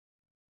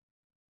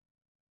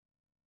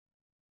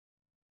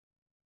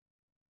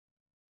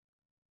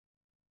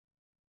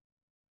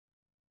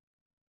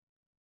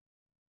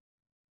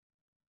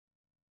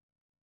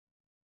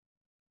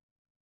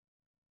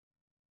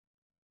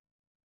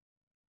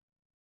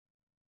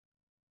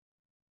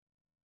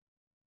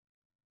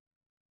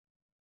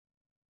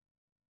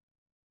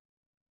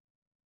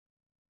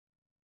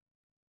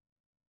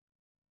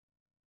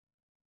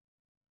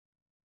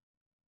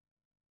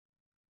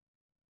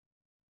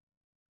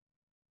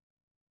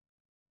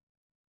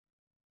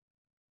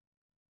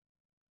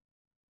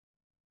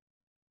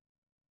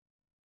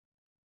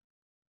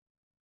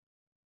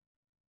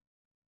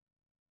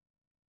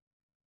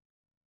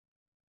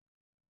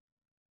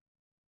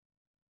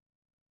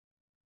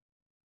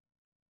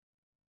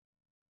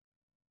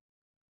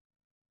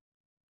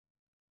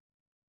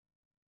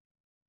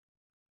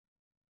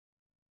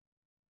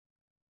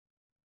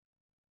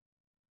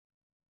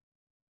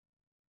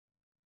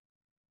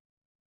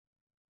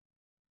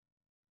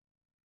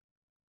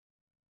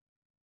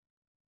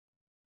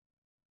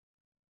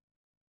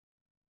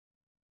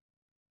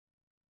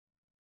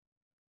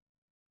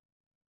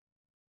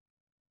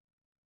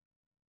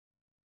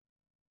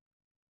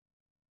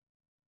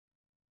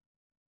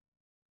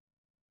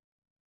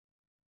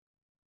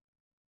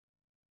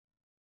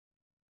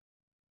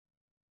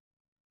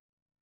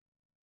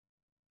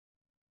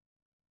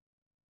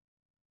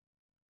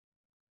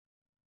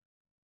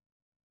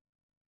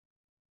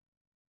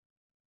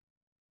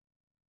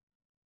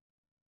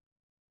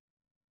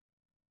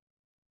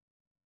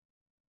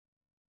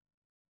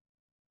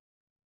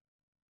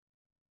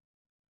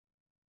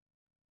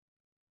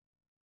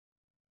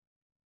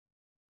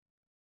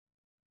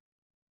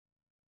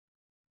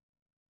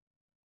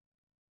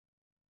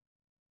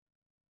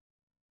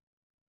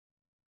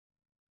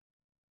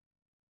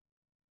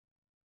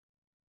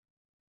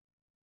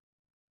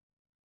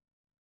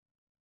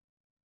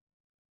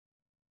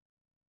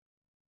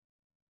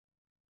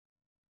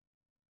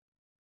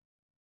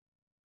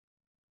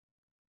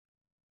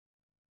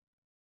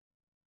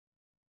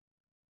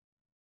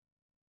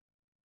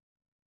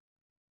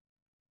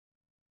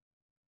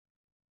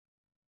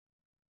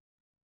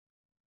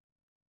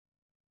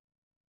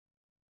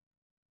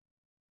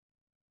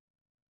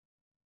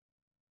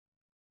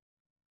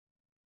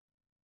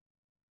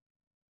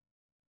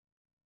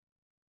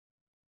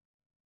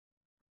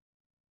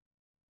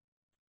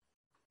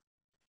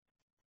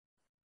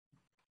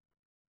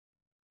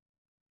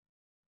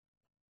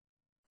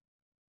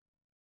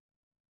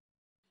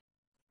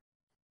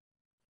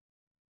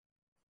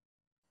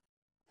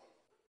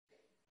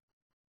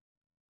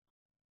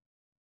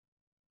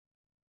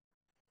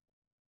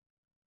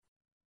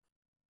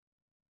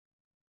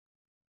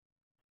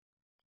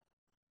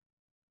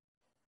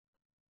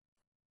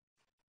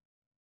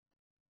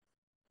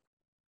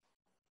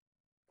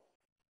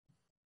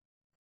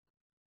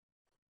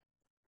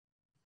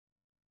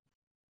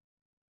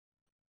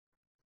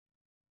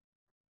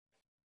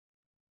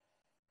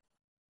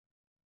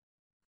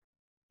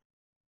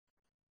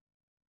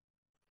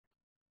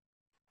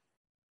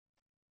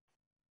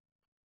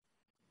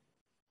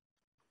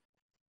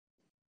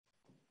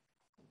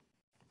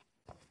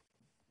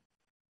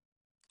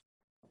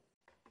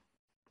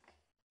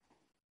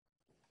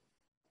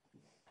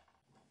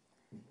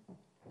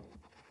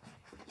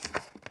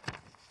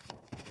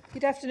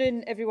Good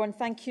afternoon, everyone.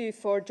 Thank you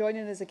for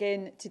joining us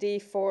again today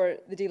for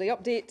the Daily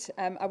Update.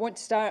 I want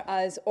to start,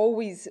 as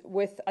always,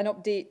 with an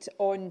update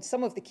on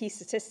some of the key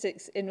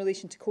statistics in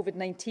relation to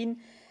COVID-19.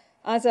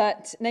 As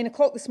at 9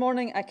 o'clock this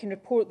morning, I can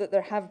report that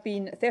there have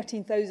been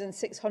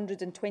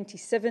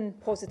 13,627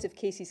 positive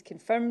cases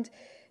confirmed.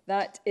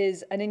 That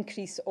is an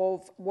increase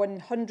of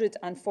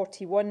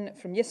 141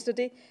 from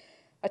yesterday.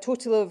 A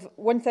total of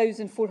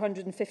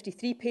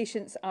 1,453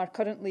 patients are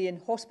currently in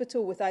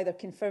hospital with either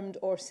confirmed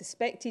or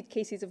suspected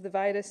cases of the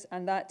virus,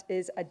 and that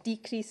is a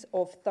decrease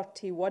of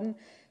 31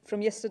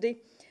 from yesterday.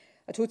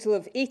 A total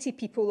of 80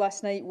 people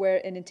last night were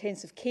in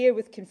intensive care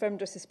with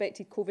confirmed or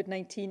suspected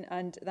COVID-19,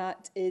 and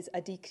that is a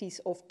decrease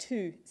of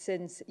 2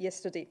 since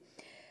yesterday.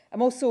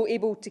 I'm also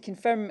able to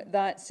confirm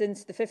that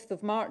since the 5th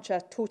of March,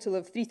 a total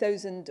of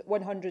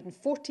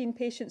 3,114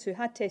 patients who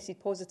had tested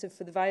positive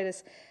for the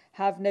virus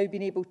have now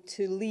been able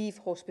to leave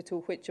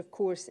hospital, which of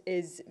course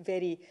is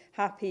very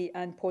happy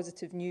and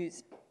positive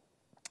news.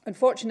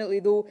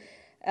 Unfortunately, though,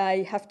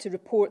 I have to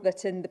report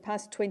that in the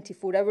past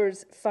 24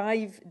 hours,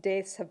 5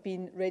 deaths have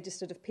been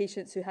registered of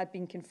patients who had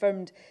been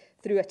confirmed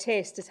through a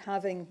test as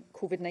having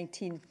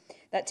COVID-19.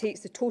 That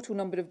takes the total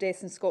number of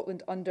deaths in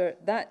Scotland under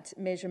that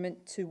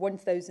measurement to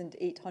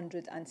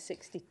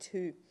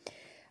 1,862.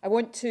 I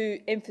want to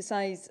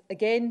emphasise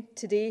again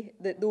today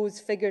that those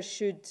figures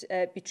should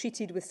be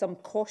treated with some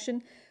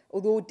caution.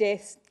 Although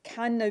deaths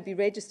can now be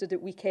registered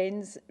at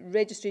weekends,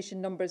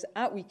 registration numbers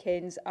at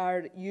weekends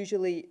are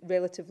usually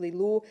relatively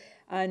low,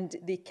 and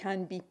they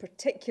can be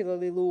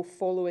particularly low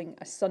following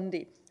a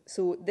Sunday.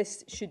 So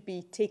this should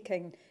be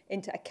taken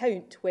into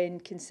account when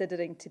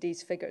considering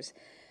today's figures.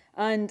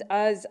 And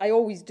as I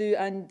always do,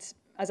 and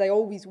as I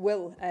always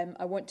will,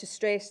 I want to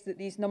stress that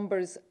these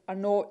numbers are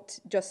not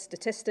just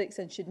statistics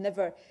and should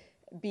never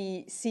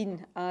be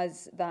seen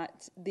as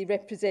that. They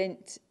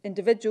represent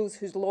individuals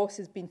whose loss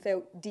has been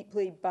felt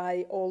deeply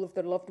by all of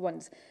their loved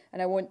ones. And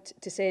I want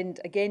to send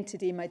again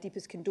today my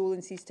deepest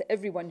condolences to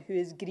everyone who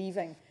is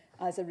grieving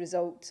as a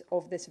result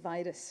of this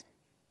virus.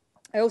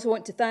 I also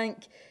want to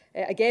thank,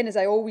 again, as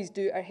I always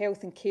do, our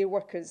health and care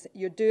workers.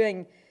 You're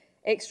doing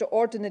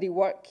extraordinary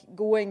work,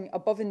 going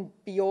above and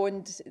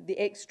beyond the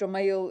extra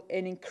mile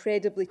in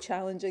incredibly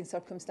challenging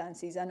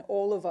circumstances, and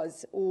all of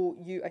us owe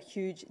you a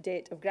huge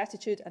debt of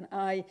gratitude, and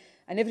I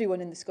and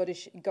everyone in the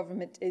Scottish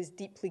Government is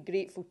deeply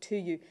grateful to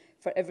you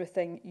for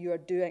everything you are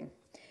doing.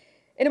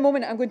 In a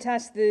moment, I'm going to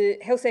ask the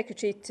Health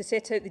Secretary to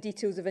set out the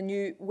details of a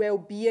new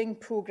wellbeing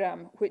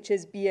programme which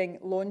is being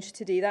launched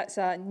today. That's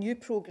a new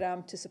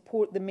programme to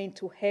support the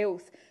mental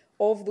health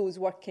of those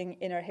working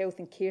in our health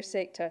and care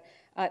sector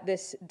at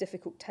this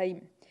difficult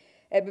time.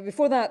 But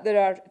before that,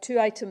 there are 2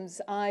 items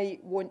I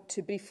want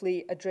to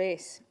briefly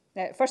address.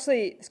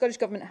 Firstly, the Scottish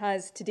Government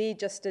has today,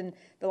 just in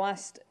the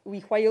last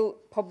wee while,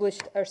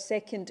 published our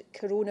second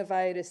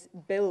coronavirus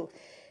bill.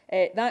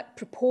 That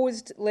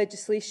proposed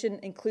legislation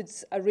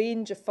includes a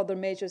range of further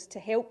measures to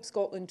help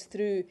Scotland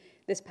through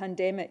this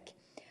pandemic.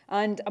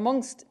 And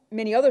amongst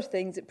many other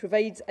things, it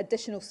provides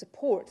additional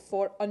support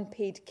for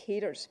unpaid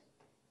carers.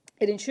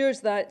 It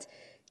ensures that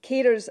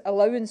carers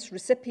allowance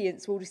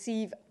recipients will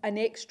receive an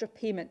extra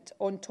payment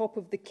on top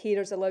of the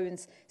carers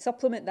allowance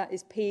supplement that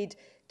is paid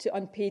to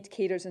unpaid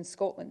carers in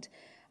Scotland.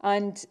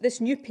 And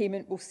this new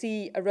payment will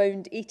see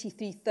around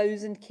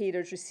 83,000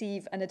 carers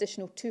receive an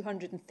additional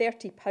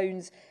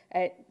 £230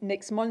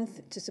 next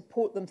month to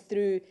support them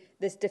through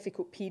this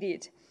difficult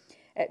period.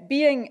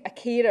 Being a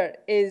carer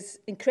is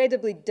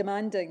incredibly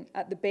demanding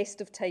at the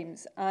best of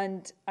times,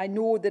 and I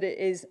know that it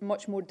is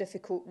much more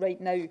difficult right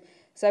now.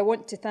 So I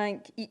want to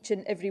thank each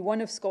and every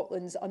one of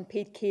Scotland's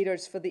unpaid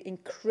carers for the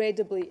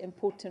incredibly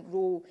important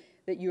role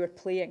that you are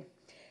playing.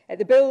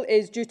 The bill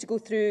is due to go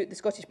through the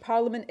Scottish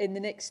Parliament in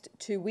the next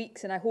 2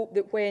 weeks, and I hope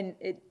that when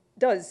it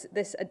does,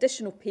 this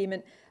additional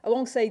payment,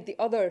 alongside the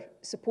other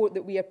support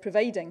that we are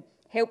providing,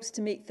 helps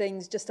to make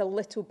things just a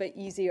little bit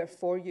easier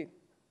for you.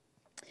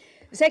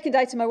 The second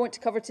item I want to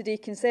cover today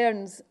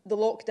concerns the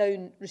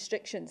lockdown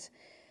restrictions.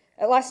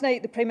 Last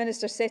night, the Prime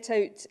Minister set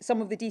out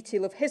some of the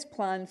detail of his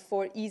plan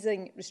for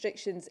easing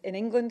restrictions in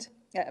England.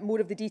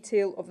 More of the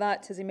detail of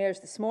that has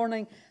emerged this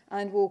morning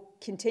and will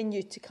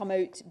continue to come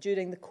out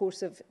during the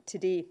course of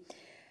today.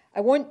 I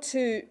want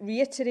to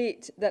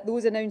reiterate that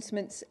those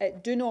announcements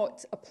do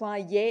not apply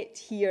yet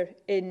here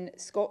in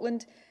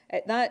Scotland.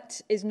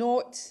 That is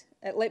not,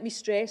 let me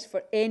stress,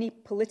 for any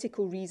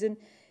political reason.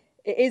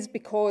 It is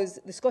because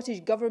the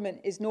Scottish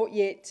Government is not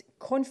yet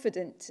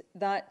confident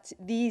that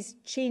these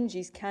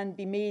changes can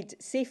be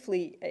made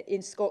safely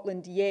in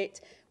Scotland yet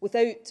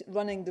without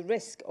running the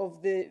risk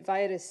of the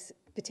virus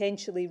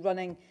potentially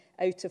running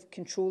out of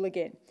control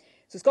again.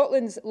 So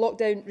Scotland's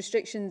lockdown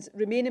restrictions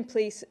remain in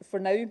place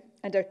for now,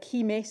 and our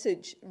key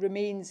message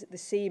remains the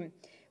same.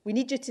 We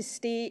need you to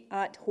stay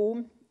at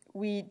home.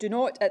 We do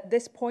not at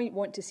this point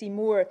want to see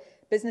more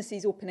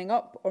businesses opening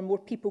up or more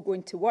people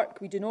going to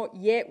work. We do not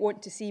yet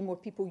want to see more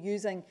people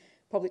using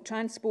public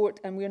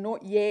transport, and we are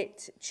not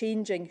yet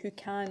changing who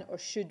can or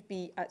should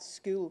be at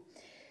school.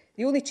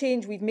 The only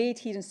change we've made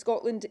here in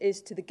Scotland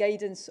is to the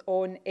guidance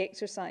on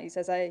exercise.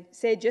 As I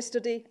said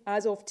yesterday,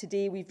 as of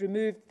today, we've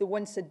removed the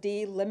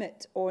once-a-day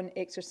limit on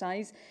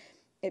exercise.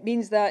 It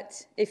means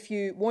that if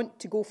you want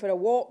to go for a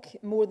walk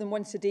more than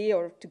once a day,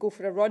 or to go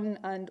for a run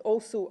and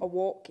also a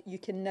walk, you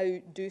can now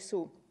do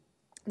so.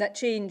 That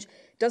change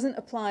doesn't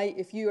apply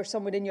if you or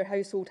someone in your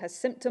household has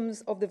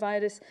symptoms of the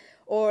virus,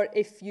 or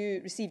if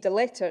you received a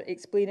letter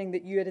explaining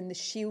that you are in the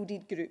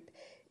shielded group.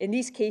 In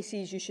these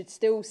cases, you should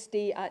still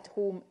stay at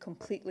home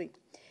completely.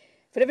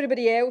 For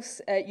everybody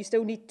else, you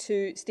still need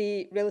to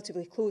stay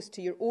relatively close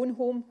to your own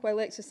home while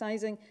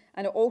exercising,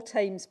 and at all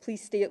times,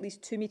 please stay at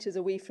least 2 metres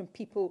away from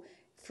people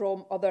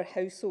from other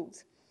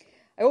households.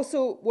 I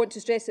also want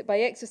to stress that by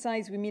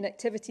exercise, we mean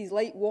activities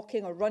like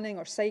walking or running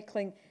or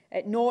cycling,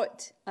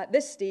 not at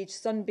this stage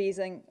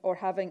sunbathing or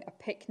having a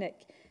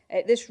picnic.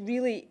 This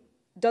really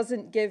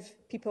doesn't give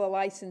people a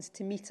licence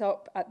to meet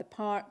up at the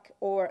park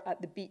or at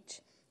the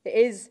beach. It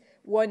is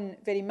one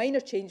very minor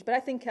change, but I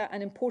think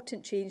an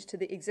important change to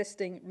the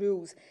existing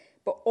rules.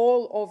 But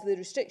all of the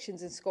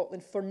restrictions in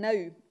Scotland for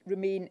now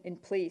remain in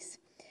place.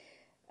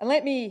 And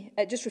let me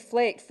just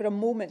reflect for a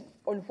moment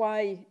on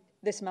why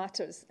this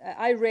matters.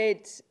 I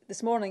read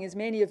this morning, as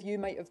many of you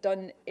might have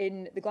done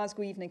in the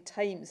Glasgow Evening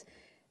Times,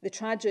 the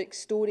tragic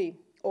story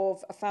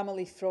of a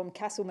family from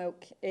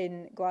Castlemilk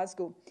in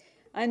Glasgow.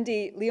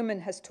 Andy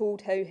Learman has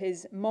told how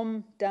his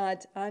mum,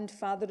 dad and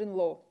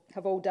father-in-law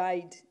have all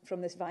died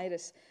from this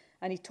virus,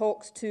 and he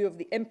talks too of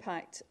the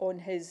impact on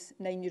his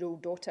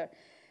 9-year-old daughter.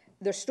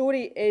 Their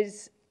story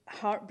is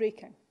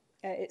heartbreaking.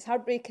 It's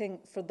heartbreaking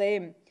for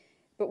them,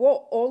 but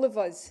what all of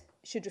us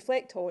should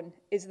reflect on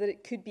is that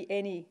it could be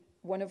any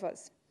one of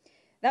us.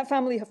 That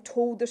family have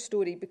told their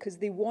story because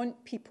they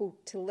want people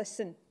to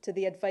listen to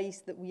the advice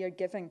that we are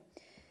giving.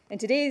 In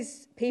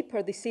today's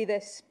paper, they say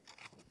this: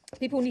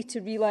 people need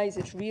to realise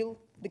it's real.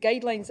 The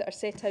guidelines that are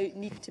set out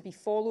need to be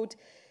followed.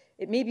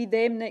 It may be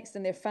them next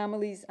in their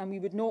families, and we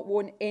would not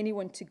want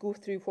anyone to go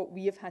through what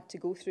we have had to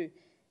go through.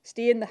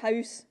 Stay in the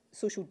house,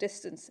 social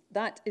distance.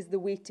 That is the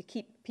way to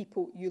keep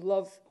people you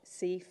love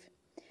safe.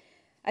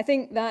 I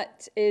think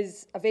that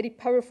is a very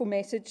powerful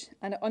message,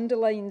 and it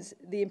underlines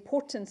the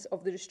importance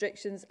of the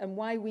restrictions and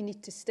why we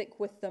need to stick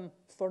with them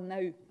for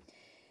now.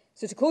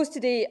 So to close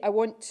today, I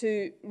want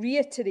to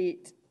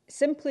reiterate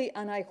simply,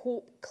 and I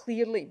hope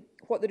clearly,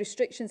 what the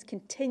restrictions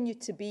continue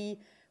to be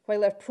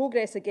while our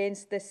progress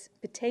against this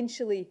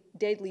potentially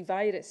deadly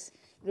virus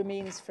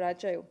remains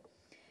fragile.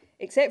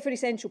 Except for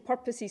essential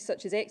purposes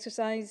such as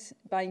exercise,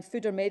 buying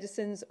food or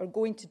medicines, or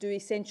going to do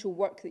essential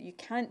work that you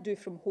can't do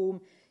from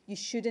home, you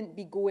shouldn't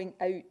be going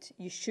out.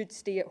 You should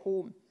stay at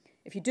home.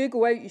 If you do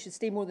go out, you should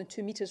stay more than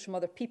 2 metres from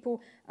other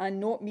people and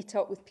not meet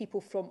up with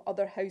people from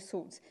other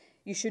households.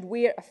 You should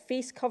wear a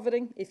face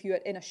covering if you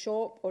are in a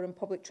shop or in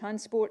public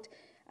transport,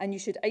 and you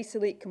should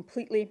isolate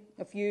completely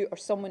if you or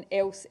someone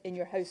else in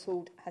your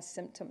household has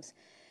symptoms.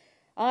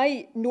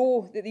 I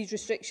know that these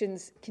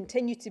restrictions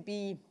continue to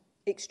be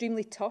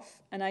extremely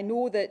tough, and I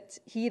know that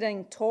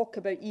hearing talk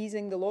about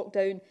easing the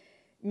lockdown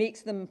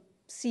makes them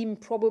seem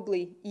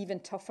probably even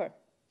tougher.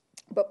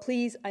 But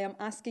please, I am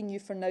asking you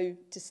for now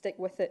to stick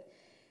with it.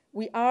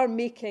 We are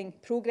making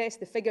progress.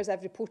 The figures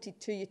I've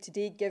reported to you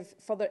today give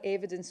further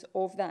evidence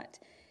of that.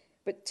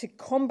 But to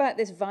combat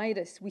this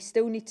virus, we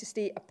still need to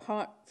stay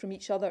apart from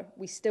each other.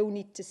 We still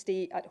need to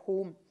stay at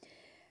home.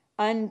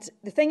 And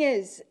the thing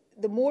is,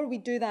 the more we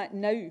do that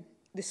now,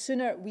 the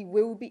sooner we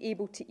will be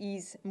able to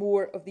ease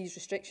more of these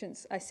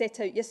restrictions. I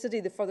set out yesterday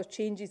the further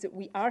changes that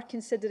we are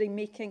considering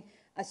making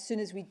as soon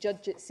as we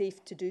judge it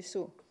safe to do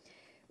so.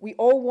 We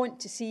all want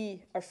to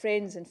see our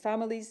friends and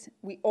families.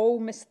 We all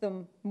miss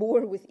them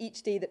more with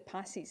each day that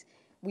passes.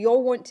 We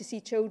all want to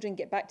see children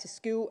get back to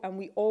school, and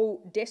we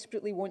all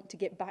desperately want to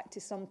get back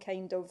to some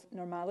kind of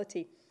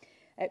normality.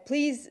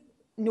 Please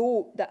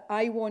know that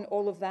I want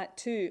all of that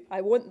too. I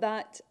want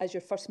that as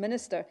your First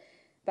Minister,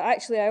 but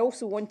actually I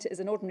also want it as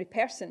an ordinary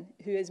person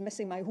who is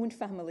missing my own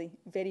family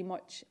very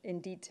much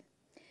indeed.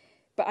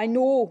 But I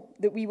know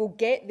that we will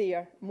get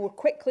there more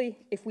quickly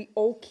if we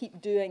all keep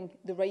doing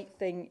the right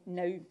thing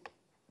now.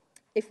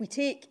 If we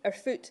take our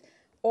foot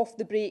off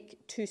the brake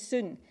too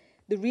soon,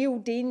 the real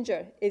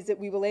danger is that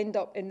we will end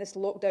up in this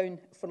lockdown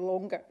for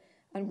longer.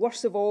 And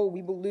worst of all,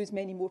 we will lose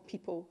many more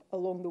people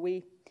along the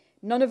way.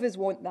 None of us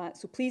want that.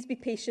 So please be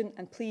patient,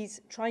 and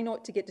please try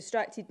not to get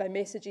distracted by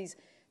messages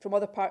from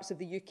other parts of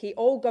the UK.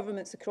 All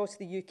governments across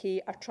the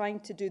UK are trying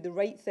to do the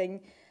right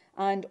thing,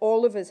 and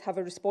all of us have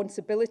a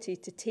responsibility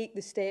to take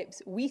the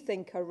steps we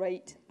think are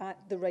right at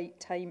the right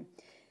time.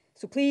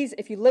 So please,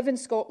 if you live in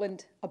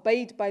Scotland,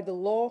 abide by the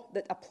law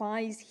that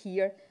applies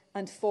here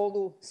and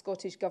follow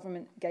Scottish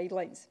Government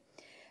guidelines.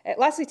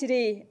 Lastly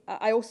today,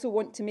 I also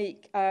want to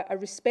make a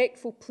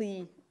respectful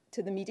plea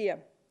to the media.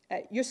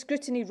 Your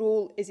scrutiny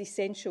role is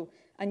essential,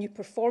 and you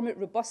perform it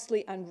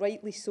robustly and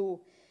rightly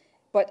so.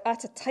 But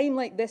at a time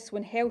like this,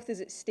 when health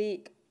is at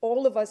stake,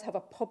 all of us have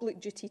a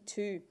public duty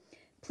too.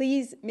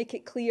 Please make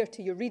it clear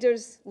to your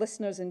readers,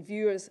 listeners and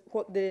viewers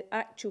what the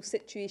actual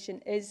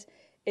situation is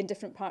in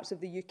different parts of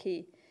the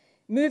UK.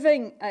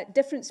 Moving at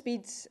different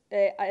speeds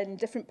in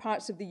different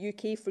parts of the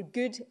UK for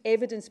good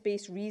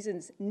evidence-based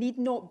reasons need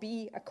not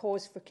be a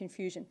cause for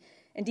confusion.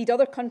 Indeed,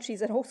 other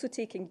countries are also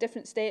taking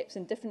different steps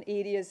in different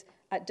areas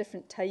at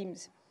different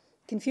times.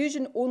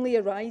 Confusion only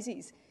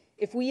arises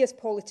if we as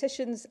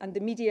politicians and the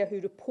media who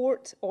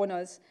report on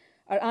us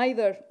are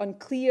either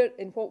unclear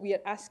in what we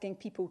are asking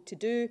people to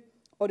do,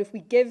 or if we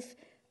give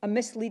a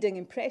misleading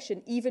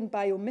impression, even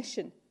by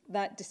omission,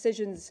 that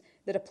decisions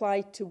that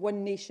apply to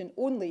one nation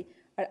only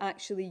are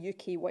actually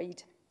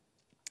UK-wide.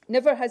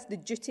 Never has the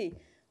duty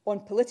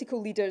on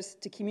political leaders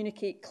to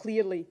communicate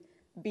clearly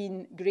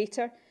been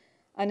greater,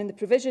 and in the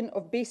provision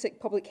of basic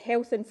public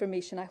health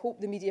information, I hope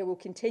the media will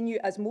continue,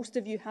 as most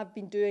of you have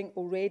been doing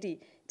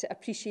already, to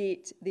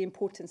appreciate the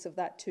importance of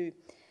that too.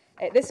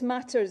 This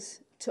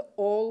matters to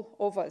all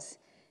of us.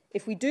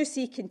 If we do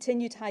see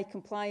continued high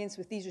compliance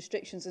with these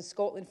restrictions in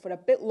Scotland for a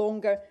bit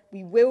longer,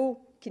 we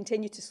will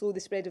continue to slow the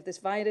spread of this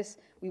virus,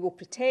 we will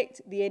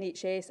protect the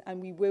NHS and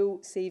we will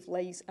save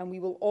lives, and we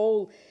will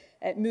all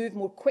move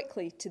more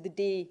quickly to the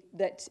day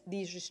that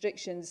these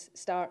restrictions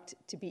start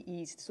to be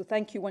eased. So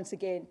thank you once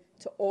again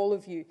to all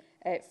of you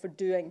for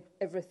doing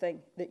everything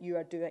that you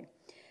are doing.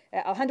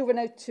 I'll hand over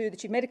now to the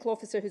Chief Medical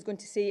Officer, who's going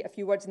to say a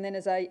few words, and then,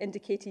 as I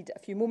indicated a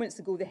few moments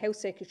ago, the Health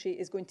Secretary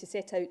is going to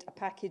set out a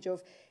package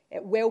of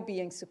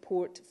wellbeing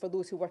support for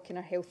those who work in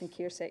our health and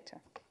care sector.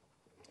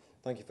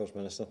 Thank you, First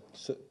Minister.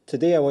 So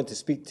today I want to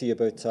speak to you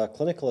about a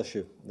clinical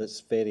issue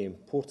that's very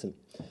important,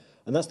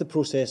 and that's the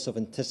process of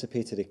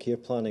anticipatory care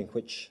planning,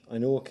 which I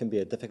know can be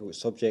a difficult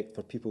subject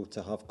for people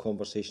to have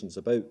conversations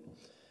about.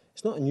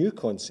 It's not a new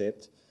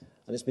concept,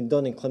 and it's been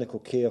done in clinical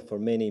care for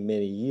many,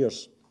 many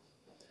years.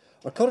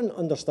 Our current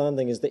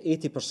understanding is that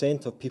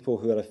 80% of people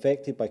who are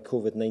affected by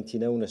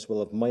COVID-19 illness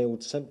will have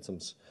mild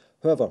symptoms.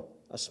 However,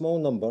 a small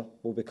number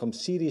will become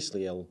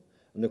seriously ill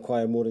and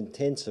require more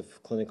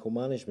intensive clinical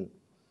management.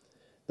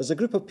 There's a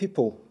group of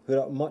people who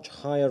are at much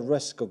higher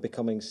risk of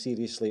becoming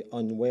seriously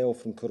unwell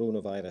from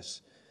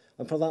coronavirus,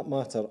 and for that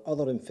matter,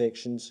 other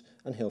infections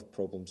and health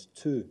problems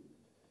too.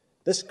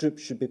 This group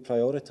should be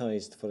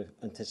prioritised for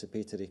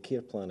anticipatory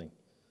care planning.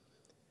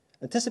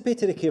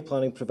 Anticipatory care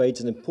planning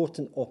provides an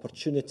important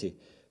opportunity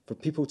for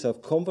people to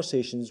have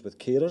conversations with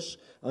carers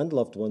and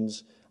loved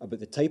ones about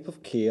the type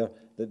of care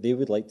that they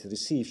would like to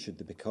receive should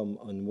they become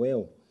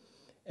unwell.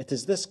 It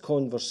is this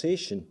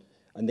conversation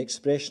and the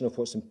expression of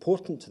what's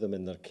important to them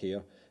in their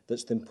care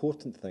that's the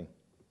important thing.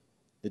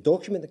 The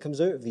document that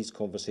comes out of these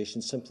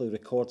conversations simply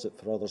records it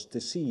for others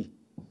to see.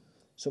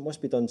 So it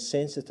must be done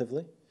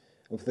sensitively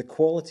and with the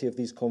quality of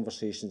these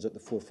conversations at the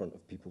forefront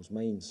of people's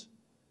minds.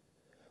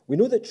 We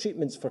know that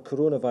treatments for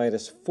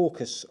coronavirus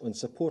focus on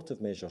supportive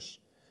measures,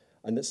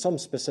 and that some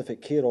specific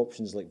care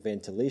options like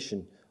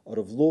ventilation are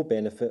of low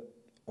benefit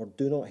or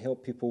do not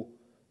help people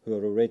who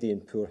are already in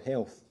poor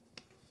health.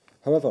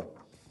 However,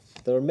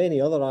 there are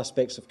many other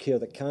aspects of care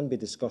that can be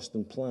discussed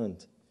and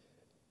planned.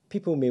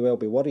 People may well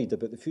be worried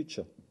about the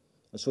future,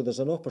 and so there's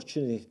an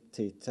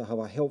opportunity to have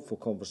a helpful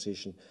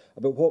conversation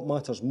about what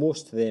matters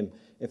most to them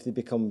if they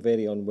become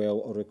very unwell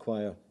or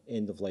require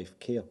end-of-life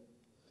care.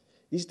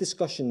 These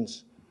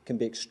discussions can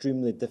be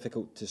extremely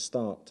difficult to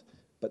start,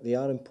 but they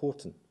are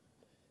important.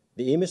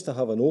 The aim is to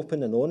have an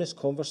open and honest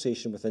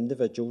conversation with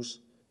individuals,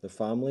 their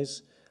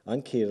families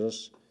and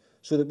carers,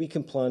 so that we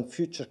can plan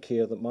future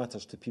care that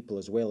matters to people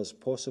as well as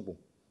possible.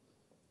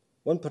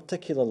 One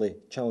particularly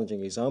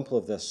challenging example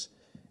of this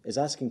is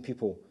asking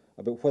people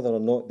about whether or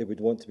not they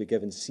would want to be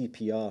given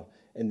CPR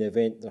in the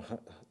event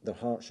their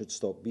heart should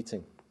stop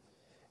beating.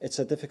 It's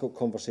a difficult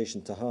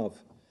conversation to have,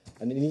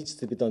 and it needs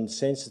to be done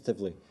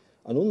sensitively,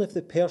 and only if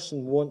the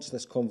person wants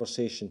this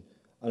conversation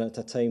and at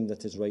a time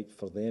that is right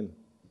for them.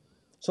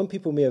 Some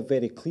people may have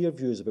very clear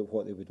views about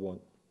what they would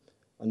want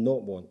and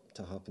not want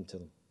to happen to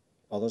them.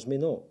 Others may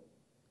not.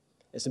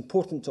 It's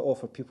important to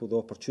offer people the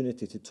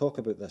opportunity to talk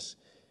about this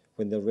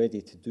when they're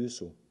ready to do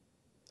so.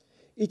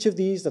 Each of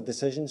these are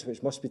decisions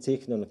which must be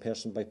taken on a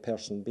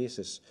person-by-person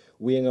basis,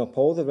 weighing up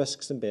all the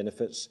risks and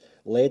benefits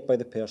led by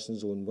the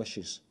person's own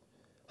wishes.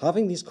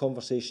 Having these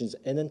conversations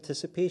in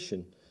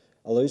anticipation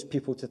allows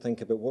people to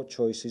think about what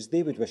choices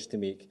they would wish to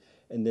make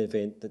in the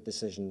event that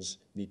decisions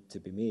need to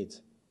be made.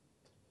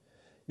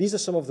 These are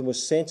some of the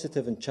most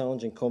sensitive and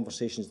challenging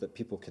conversations that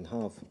people can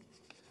have,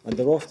 and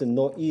they're often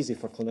not easy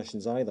for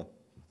clinicians either.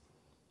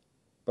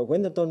 But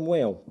when they're done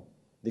well,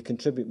 they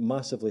contribute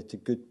massively to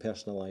good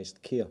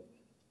personalised care.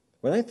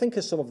 When I think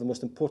of some of the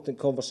most important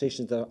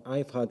conversations that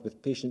I've had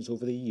with patients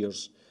over the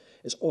years,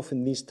 it's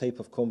often these type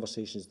of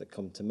conversations that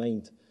come to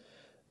mind.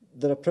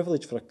 They're a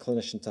privilege for a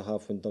clinician to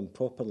have when done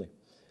properly,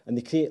 and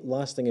they create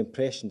lasting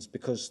impressions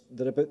because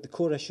they're about the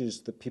core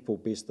issues that people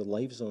base their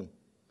lives on.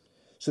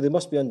 So they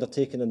must be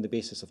undertaken on the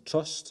basis of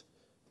trust,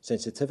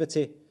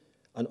 sensitivity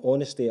and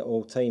honesty at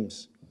all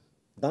times.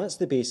 That's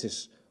the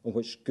basis on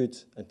which good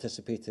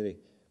anticipatory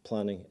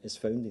planning is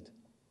founded.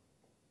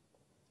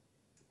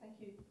 Thank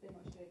you very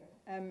much,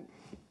 Gregor.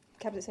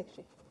 Cabinet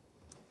Secretary.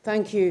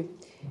 Thank you.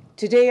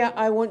 Today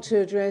I want to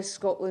address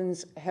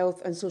Scotland's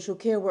health and social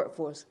care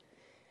workforce.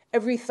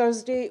 Every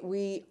Thursday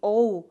we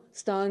all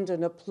stand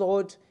and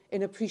applaud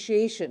in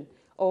appreciation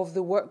of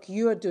the work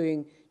you are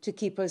doing to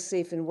keep us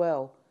safe and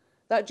well.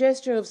 That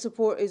gesture of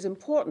support is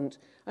important,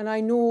 and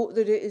I know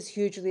that it is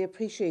hugely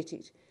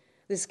appreciated.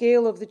 The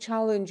scale of the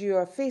challenge you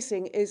are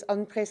facing is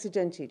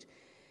unprecedented.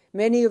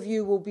 Many of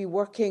you will be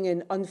working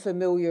in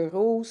unfamiliar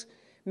roles.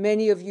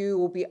 Many of you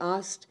will be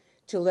asked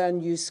to learn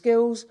new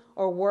skills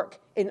or work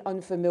in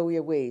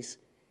unfamiliar ways.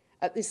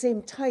 At the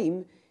same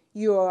time,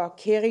 you are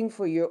caring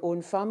for your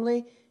own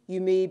family.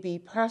 You may be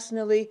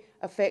personally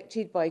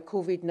affected by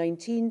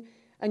COVID-19,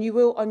 and you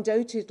will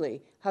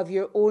undoubtedly have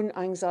your own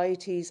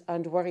anxieties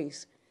and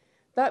worries.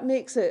 That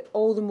makes it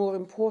all the more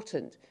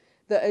important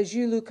that as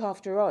you look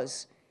after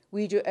us,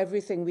 we do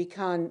everything we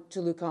can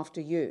to look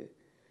after you.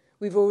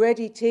 We've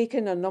already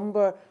taken a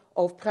number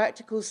of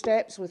practical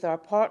steps with our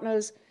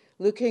partners,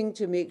 looking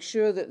to make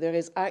sure that there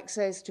is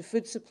access to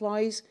food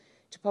supplies,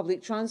 to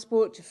public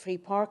transport, to free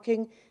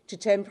parking, to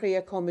temporary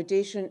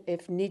accommodation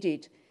if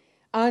needed.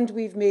 And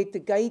we've made the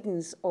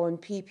guidance on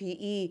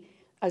PPE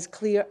as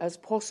clear as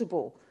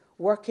possible,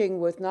 working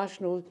with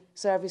National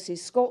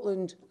Services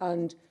Scotland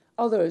and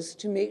others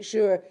to make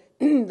sure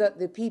that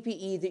the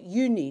PPE that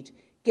you need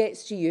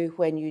gets to you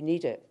when you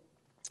need it.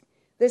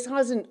 This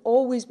hasn't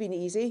always been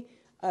easy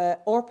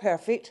or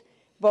perfect,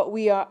 but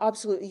we are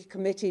absolutely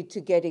committed to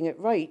getting it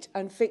right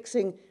and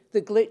fixing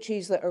the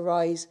glitches that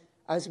arise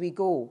as we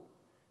go.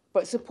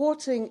 But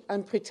supporting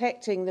and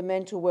protecting the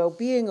mental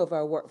well-being of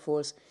our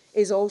workforce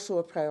is also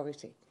a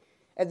priority.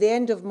 At the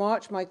end of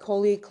March, my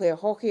colleague Claire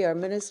Hockey, our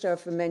Minister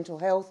for Mental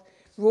Health,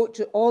 wrote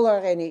to all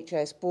our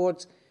NHS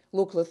boards,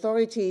 local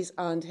authorities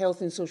and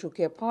health and social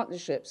care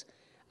partnerships,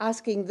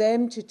 asking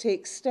them to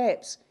take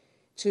steps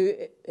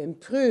to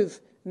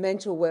improve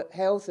mental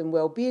health and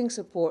well-being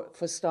support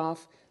for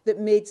staff that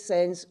made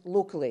sense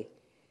locally.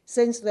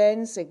 Since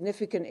then,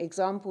 significant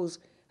examples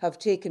have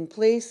taken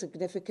place,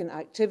 significant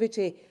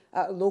activity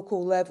at a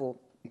local level.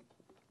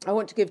 I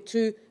want to give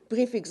two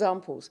brief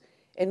examples.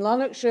 In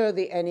Lanarkshire,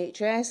 the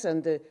NHS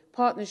and the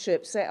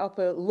partnership set up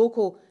a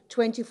local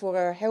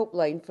 24-hour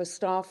helpline for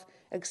staff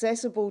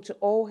accessible to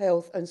all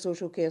health and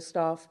social care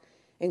staff,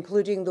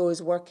 including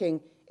those working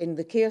in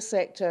the care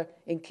sector,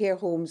 in care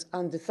homes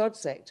and the third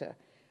sector,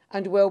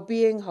 and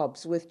wellbeing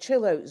hubs with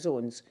chill-out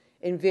zones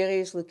in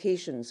various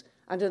locations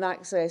and an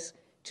access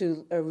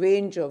to a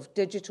range of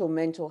digital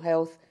mental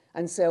health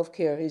and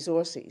self-care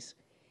resources.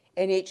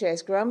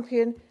 NHS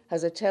Grampian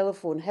has a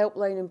telephone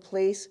helpline in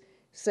place.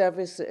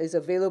 Service is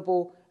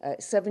available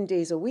 7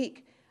 days a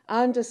week,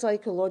 and a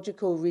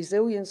psychological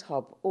resilience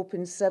hub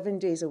open 7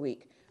 days a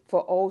week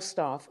for all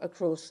staff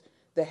across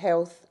the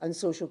health and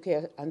social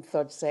care and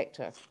third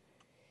sector.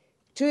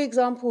 Two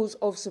examples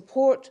of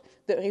support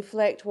that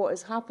reflect what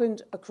has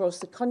happened across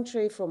the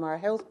country from our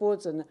health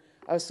boards and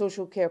our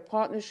social care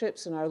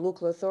partnerships and our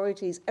local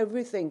authorities,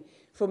 everything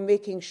from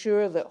making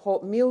sure that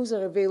hot meals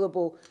are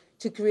available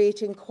to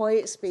creating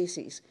quiet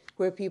spaces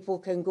where people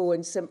can go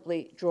and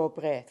simply draw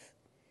breath.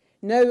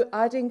 Now,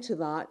 adding to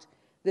that,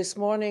 this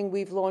morning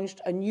we've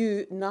launched a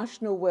new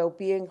national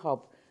wellbeing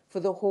hub for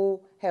the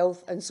whole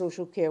health and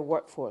social care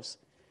workforce.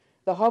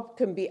 The hub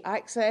can be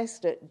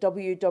accessed at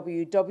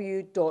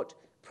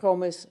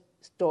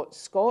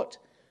www.promise.scot.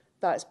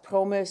 That's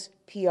promise,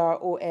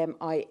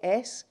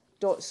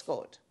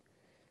 Promis.scot.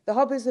 The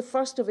hub is the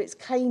first of its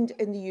kind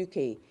in the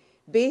UK.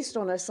 Based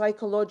on a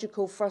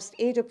psychological first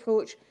aid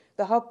approach,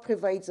 the hub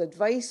provides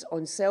advice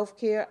on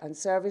self-care and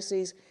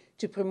services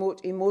to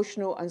promote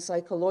emotional and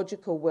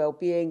psychological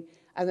well-being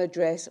and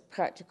address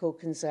practical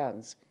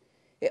concerns.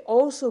 It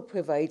also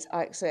provides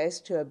access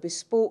to a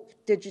bespoke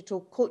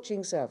digital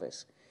coaching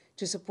service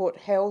to support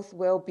health,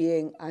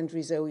 well-being and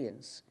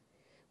resilience.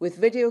 With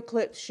video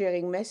clips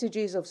sharing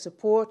messages of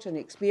support and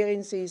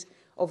experiences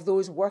of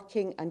those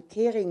working and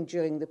caring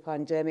during the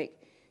pandemic,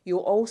 you'll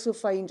also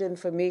find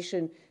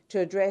information to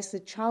address the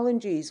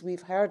challenges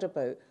we've heard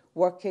about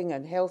working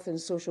in health and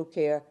social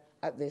care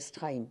at this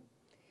time.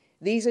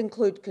 These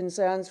include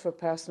concerns for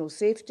personal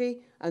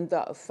safety and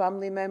that of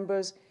family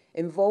members,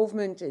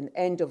 involvement in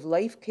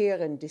end-of-life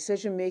care and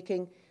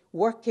decision-making,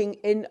 working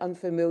in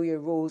unfamiliar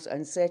roles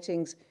and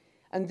settings,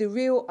 and the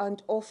real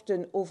and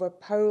often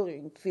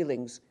overpowering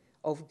feelings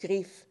of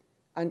grief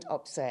and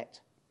upset.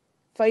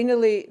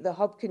 Finally, the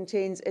hub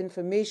contains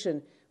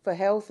information for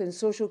health and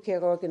social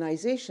care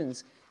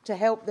organisations to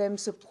help them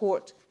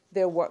support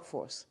their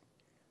workforce.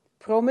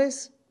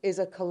 Promise is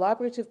a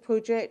collaborative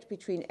project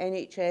between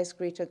NHS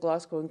Greater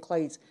Glasgow and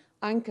Clyde's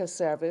Anchor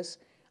Service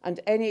and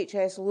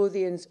NHS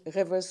Lothian's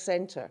Rivers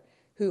Centre,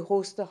 who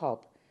host the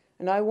hub.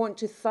 And I want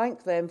to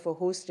thank them for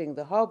hosting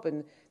the hub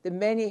and the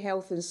many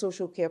health and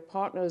social care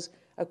partners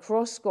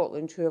across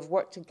Scotland who have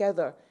worked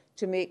together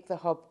to make the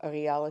hub a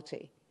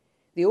reality.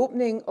 The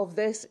opening of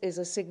this is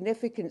a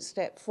significant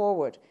step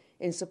forward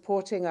in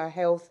supporting our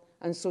health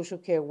and social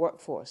care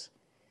workforce.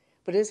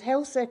 But as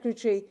Health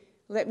Secretary,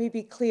 let me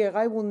be clear,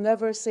 I will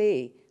never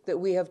say that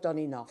we have done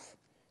enough.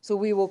 So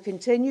we will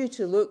continue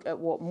to look at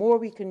what more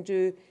we can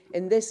do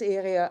in this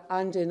area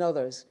and in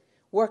others,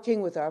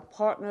 working with our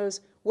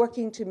partners,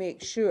 working to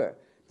make sure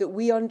that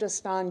we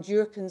understand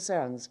your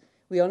concerns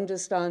we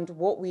understand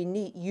what we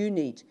need, you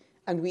need,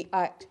 and we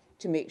act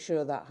to make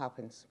sure that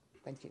happens.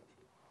 Thank you.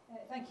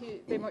 Thank you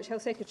very much,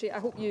 Health Secretary. I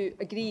hope you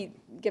agree,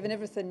 given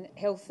everything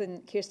health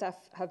and care staff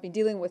have been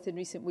dealing with in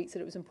recent weeks,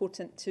 that it was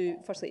important to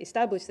firstly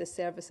establish this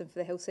service and for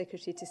the Health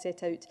Secretary to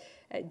set out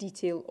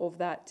detail of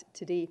that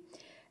today.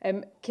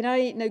 Can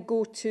I now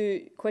go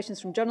to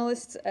questions from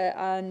journalists?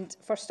 And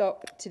first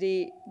up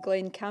today,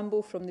 Glenn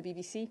Campbell from the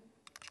BBC.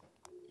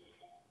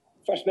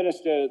 First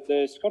Minister,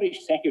 the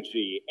Scottish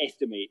Secretary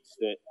estimates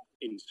that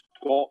in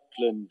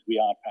Scotland we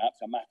are perhaps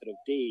a matter of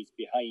days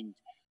behind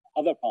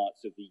other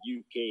parts of the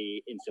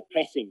UK in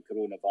suppressing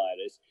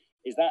coronavirus.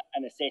 Is that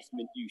an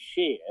assessment you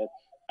share?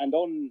 And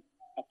on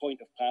a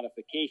point of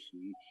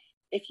clarification,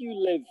 if you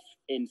live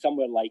in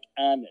somewhere like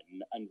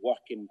Annan and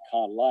work in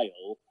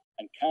Carlisle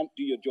and can't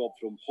do your job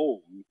from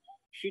home,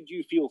 should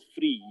you feel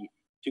free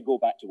to go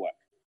back to work?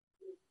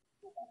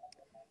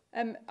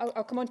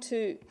 I'll come on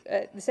to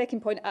the second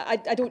point. I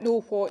don't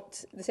know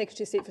what the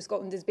Secretary of State for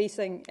Scotland is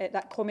basing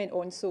that comment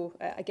on, so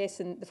I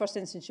guess in the first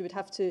instance you would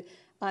have to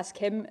ask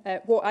him.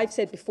 What I've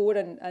said before,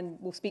 and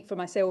will speak for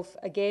myself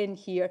again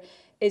here,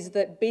 is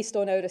that based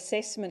on our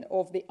assessment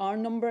of the R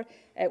number,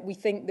 we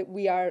think that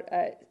we are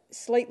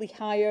slightly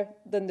higher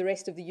than the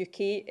rest of the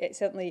UK.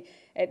 Certainly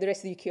the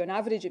rest of the UK on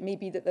average. It may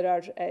be that there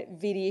are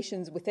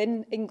variations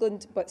within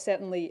England, but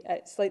certainly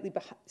slightly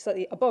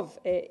above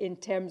in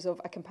terms of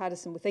a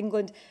comparison with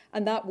England.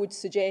 And that would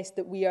suggest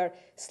that we are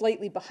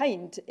slightly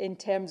behind in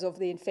terms of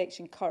the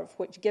infection curve,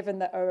 which, given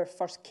that our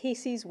first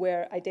cases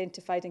were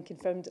identified and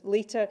confirmed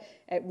later,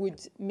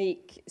 would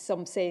make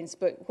some sense.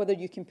 But whether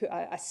you can put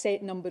a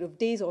set number of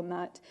days on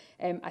that,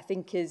 I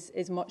think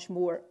is much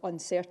more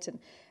uncertain.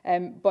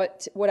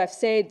 But what I've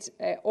said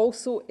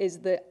also is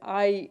that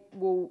I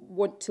will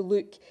want to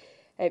look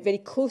very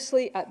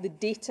closely at the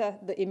data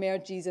that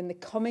emerges in the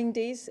coming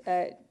days,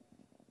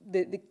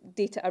 the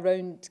data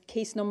around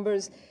case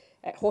numbers,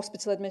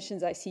 hospital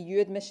admissions,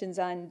 ICU admissions,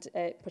 and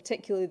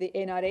particularly the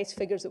NRS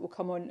figures that will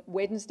come on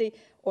Wednesday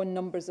on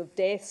numbers of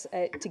deaths,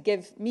 to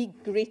give me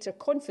greater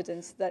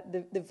confidence that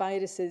the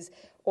virus is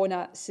on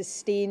a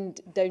sustained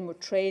downward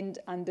trend,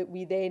 and that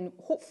we then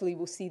hopefully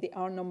will see the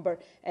R number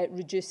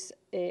reduce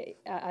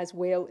as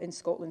well in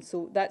Scotland.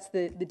 So that's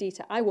the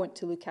data I want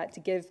to look at to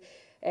give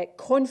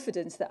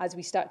confidence that as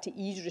we start to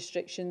ease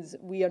restrictions,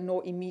 we are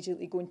not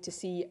immediately going to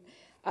see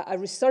a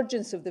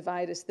resurgence of the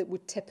virus that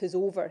would tip us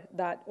over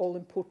that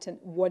all-important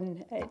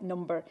one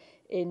number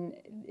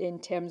in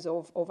terms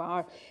of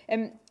R.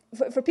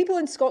 For people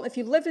in Scotland, if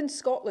you live in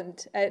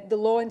Scotland, the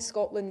law in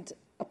Scotland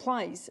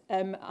applies,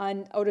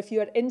 or if you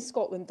are in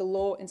Scotland, the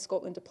law in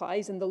Scotland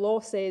applies, and the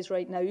law says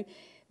right now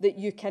that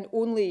you can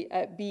only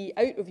be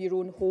out of your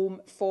own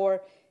home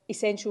for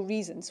essential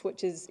reasons,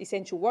 which is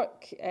essential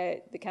work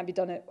that can be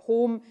done at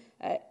home,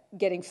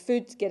 getting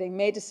food, getting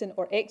medicine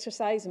or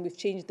exercise. And we've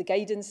changed the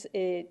guidance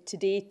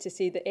today to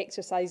say that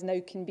exercise now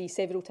can be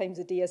several times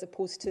a day as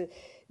opposed to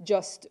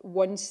just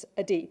once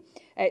a day.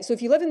 So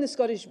if you live in the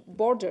Scottish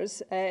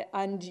borders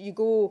and you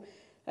go,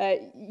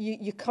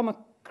 you come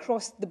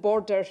across the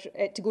border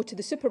to go to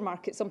the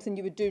supermarket, something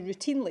you would do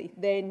routinely,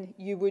 then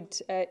you would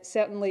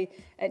certainly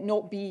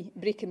not be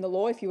breaking the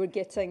law if you were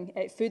getting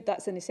food.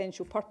 That's an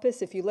essential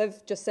purpose. If you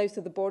live just south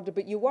of the border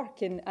but you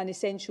work in an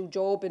essential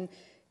job in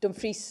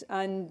Dumfries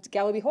and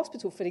Galloway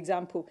Hospital, for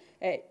example,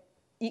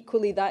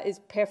 equally that is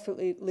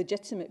perfectly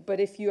legitimate. But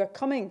if you are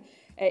coming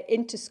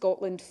into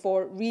Scotland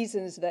for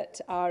reasons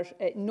that are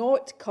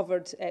not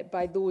covered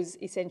by those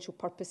essential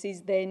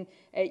purposes, then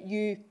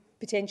you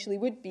potentially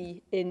would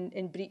be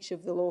in breach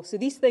of the law. So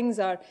these things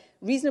are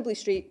reasonably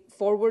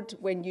straightforward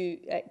when you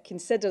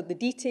consider the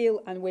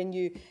detail and when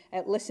you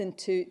listen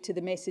to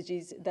the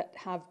messages that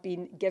have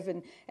been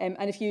given.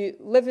 And if you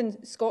live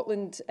in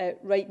Scotland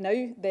right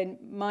now, then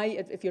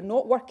if you're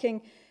not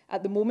working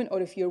at the moment, or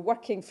if you're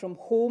working from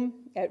home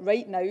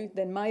right now,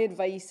 then my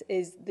advice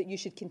is that you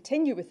should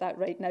continue with that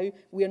right now.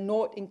 We are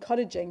not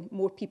encouraging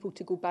more people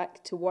to go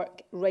back to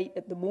work right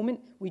at the moment.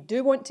 We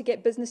do want to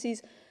get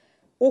businesses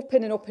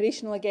open and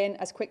operational again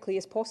as quickly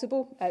as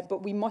possible,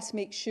 but we must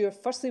make sure,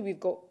 firstly,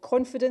 we've got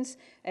confidence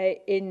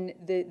in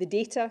the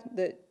data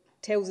that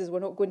tells us we're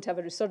not going to have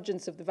a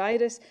resurgence of the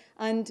virus,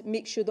 and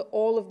make sure that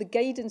all of the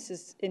guidance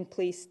is in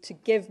place to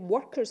give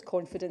workers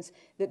confidence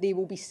that they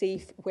will be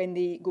safe when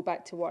they go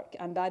back to work.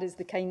 And that is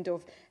the kind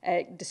of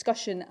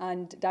discussion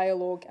and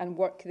dialogue and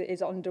work that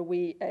is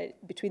underway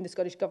between the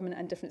Scottish Government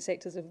and different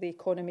sectors of the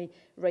economy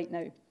right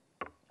now.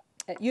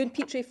 Ewan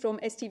Petrie from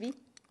STV.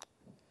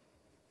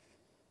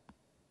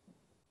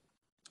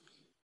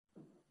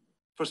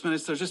 First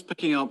Minister, just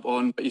picking up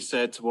on what you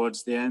said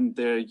towards the end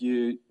there,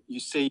 you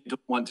say you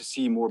don't want to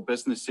see more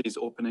businesses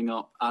opening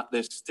up at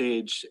this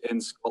stage in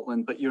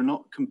Scotland, but you're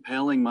not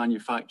compelling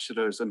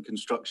manufacturers and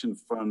construction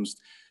firms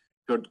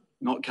who are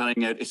not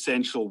carrying out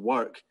essential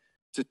work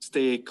to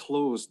stay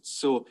closed.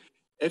 So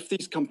if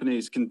these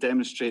companies can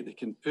demonstrate they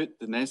can put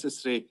the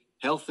necessary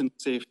health and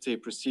safety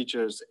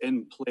procedures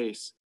in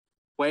place,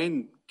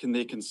 when can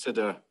they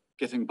consider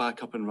getting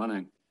back up and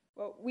running?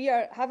 Well, we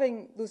are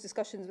having those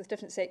discussions with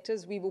different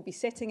sectors. We will be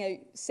setting out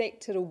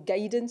sectoral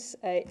guidance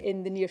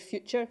in the near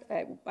future.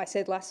 I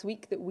said last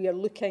week that we are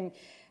looking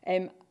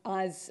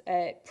as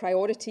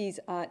priorities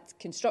at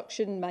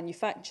construction,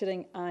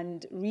 manufacturing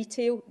and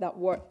retail. That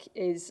work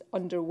is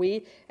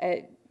underway.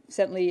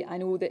 Certainly, I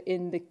know that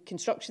in the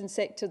construction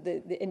sector,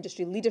 the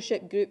industry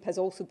leadership group has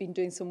also been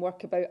doing some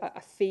work about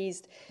a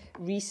phased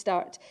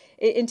restart.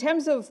 In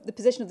terms of the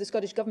position of the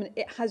Scottish Government,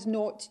 it has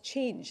not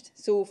changed.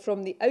 So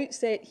from the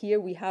outset here,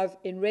 we have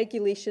in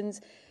regulations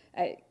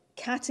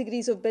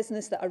categories of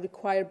business that are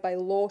required by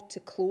law to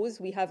close.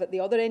 We have at the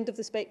other end of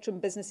the spectrum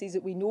businesses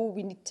that we know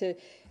we need to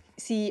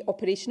see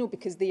operational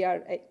because they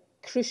are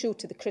crucial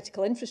to the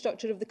critical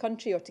infrastructure of the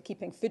country or to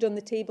keeping food on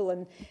the table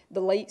and the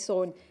lights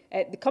on.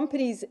 The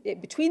companies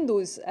between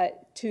those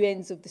two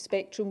ends of the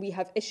spectrum, we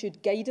have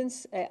issued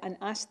guidance and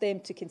asked them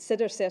to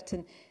consider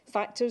certain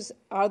factors.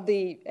 Are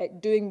they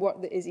doing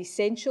work that is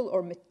essential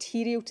or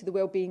material to the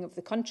well-being of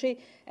the country?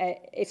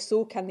 If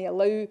so, can they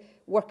allow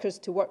workers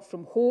to work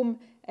from home?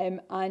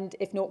 And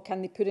if not,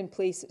 can they put in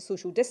place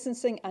social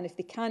distancing? And if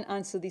they can't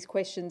answer these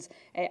questions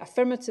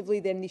affirmatively,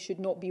 then they should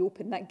not be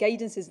open. That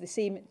guidance is the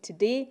same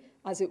today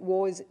as it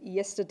was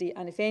yesterday.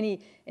 And if any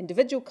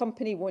individual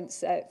company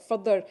wants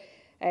further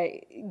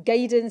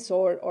guidance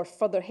or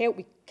further help,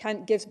 we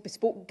can't give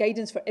bespoke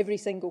guidance for every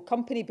single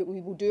company, but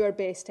we will do our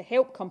best to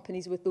help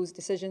companies with those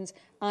decisions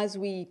as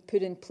we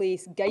put in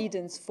place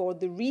guidance for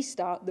the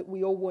restart that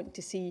we all want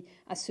to see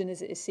as soon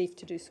as it is safe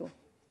to do so.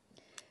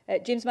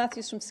 James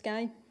Matthews from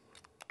Sky.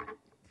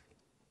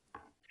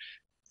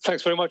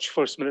 Thanks very much,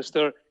 First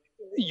Minister.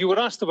 You were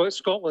asked about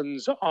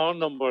Scotland's R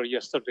number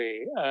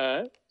yesterday.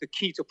 The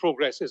key to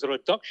progress is a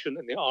reduction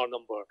in the R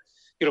number.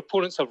 Your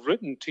opponents have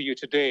written to you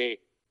today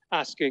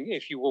asking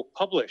if you will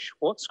publish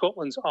what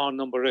Scotland's R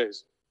number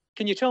is.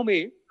 Can you tell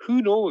me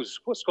who knows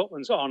what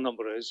Scotland's R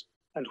number is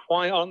and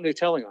why aren't they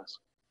telling us?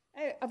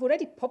 I've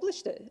already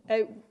published it.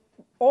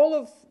 All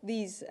of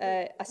these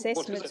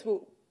assessments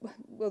will...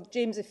 Well,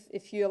 James,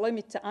 if you allow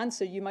me to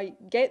answer, you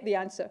might get the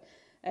answer.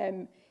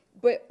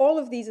 But all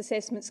of these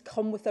assessments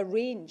come with a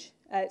range.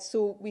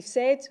 So we've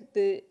said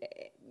the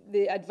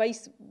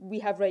advice we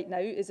have right now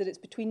is that it's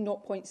between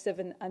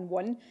 0.7 and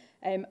 1.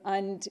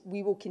 And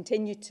we will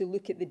continue to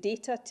look at the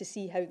data to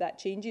see how that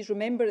changes.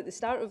 Remember, at the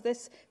start of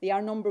this, the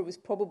R number was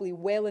probably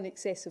well in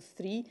excess of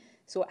 3.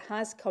 So it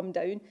has come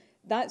down.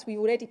 We've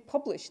already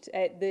published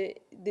the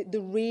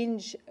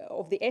range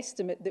of the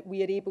estimate that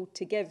we are able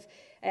to give.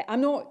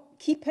 I'm not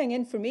keeping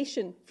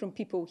information from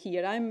people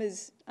here. I'm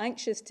as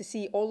anxious to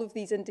see all of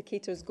these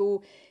indicators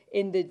go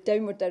in the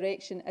downward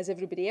direction as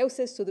everybody else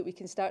is so that we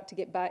can start to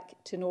get back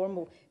to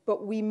normal.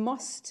 But we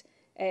must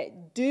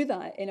do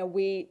that in a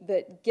way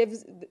that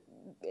gives...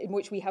 in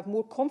which we have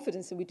more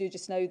confidence than we do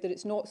just now that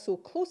it's not so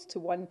close to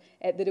 1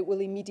 that it will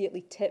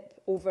immediately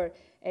tip over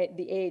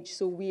the edge.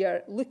 So we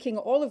are looking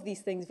at all of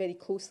these things very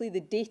closely. The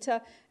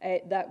data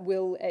that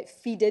will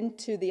feed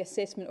into the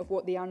assessment of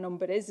what the R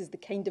number is the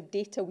kind of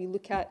data we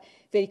look at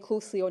very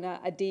closely on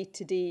a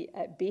day-to-day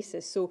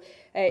basis. So,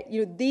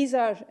 these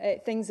are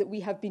things that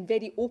we have been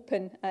very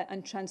open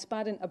and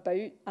transparent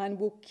about and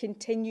will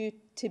continue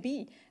to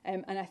be.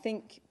 And I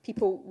think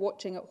people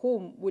watching at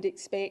home would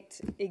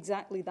expect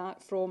exactly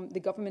that from the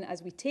government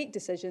as we take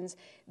decisions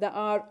that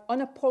are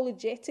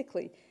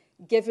unapologetically,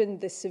 given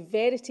the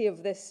severity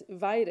of this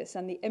virus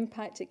and the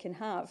impact it can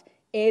have,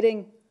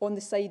 erring on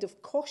the side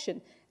of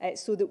caution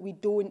so that we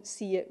don't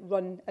see it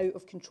run out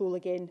of control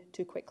again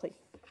too quickly.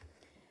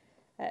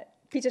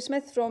 Peter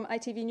Smith from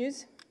ITV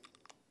News.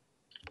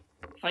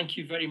 Thank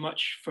you very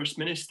much, First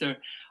Minister.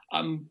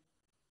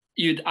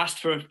 You'd asked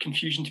for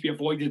confusion to be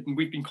avoided, and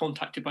we've been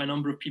contacted by a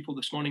number of people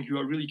this morning who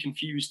are really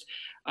confused.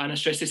 And I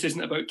stress this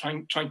isn't about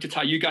trying to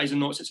tie you guys in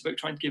knots, it's about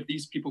trying to give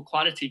these people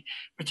clarity.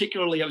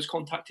 Particularly, I was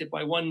contacted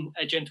by one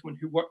gentleman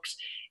who works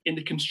in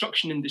the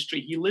construction industry.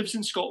 He lives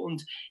in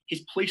Scotland.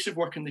 His place of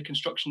work in the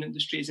construction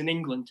industry is in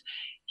England.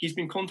 He's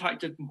been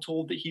contacted and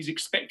told that he's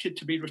expected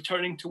to be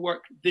returning to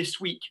work this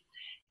week.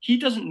 He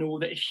doesn't know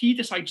that if he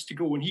decides to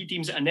go and he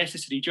deems it a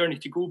necessary journey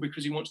to go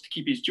because he wants to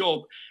keep his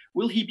job,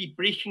 will he be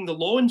breaking the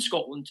law in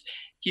Scotland?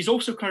 He's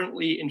also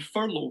currently in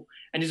furlough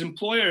and his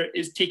employer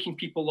is taking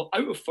people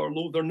out of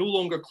furlough. They're no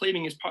longer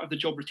claiming as part of the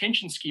job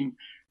retention scheme.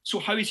 So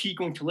how is he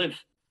going to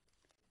live?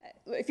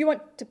 If you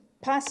want to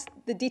pass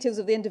the details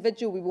of the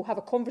individual, we will have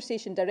a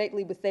conversation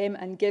directly with them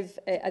and give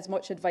as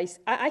much advice.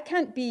 I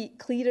can't be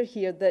clearer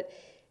here that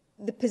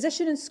the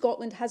position in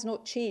Scotland has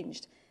not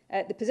changed.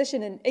 The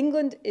position in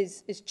England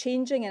is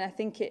changing, and I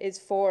think it is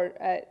for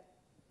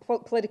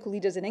political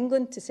leaders in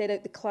England to set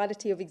out the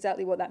clarity of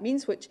exactly what that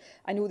means, which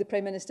I know the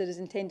Prime Minister is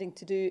intending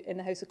to do in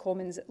the House of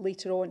Commons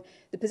later on.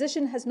 The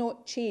position has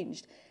not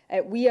changed.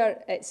 We are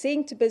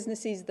saying to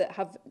businesses that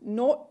have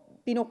not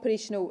been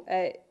operational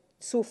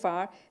so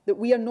far that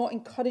we are not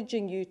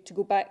encouraging you to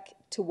go back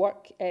to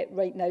work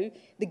right now.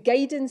 The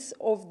guidance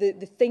of the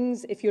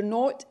things, if you're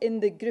not in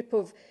the group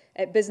of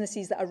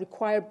businesses that are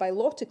required by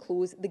law to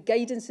close, the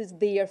guidance is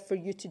there for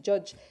you to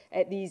judge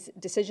these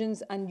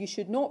decisions, and you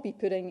should not be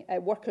putting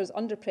workers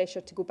under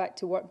pressure to go back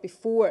to work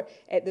before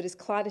there is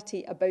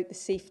clarity about the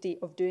safety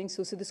of doing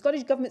so. So the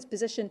Scottish Government's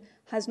position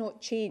has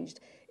not changed.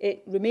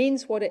 It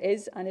remains what it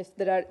is, and if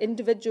there are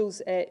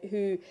individuals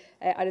who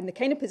are in the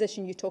kind of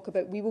position you talk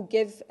about, we will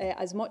give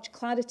as much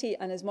clarity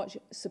and as much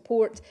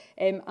support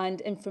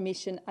and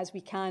information as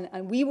we can,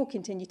 and we will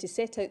continue to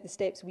set out the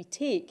steps we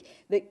take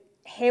that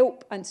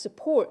help and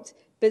support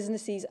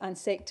businesses and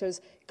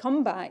sectors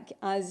come back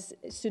as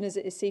soon as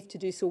it is safe to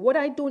do so. What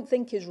I don't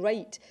think is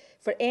right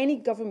for any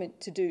government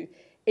to do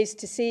is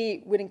to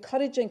say we're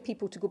encouraging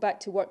people to go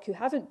back to work who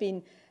haven't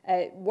been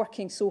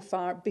working so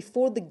far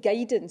before the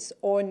guidance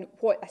on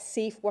what a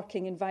safe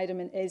working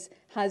environment is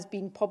has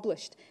been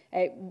published.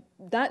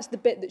 That's the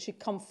bit that should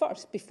come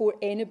first before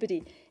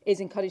anybody is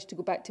encouraged to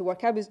go back to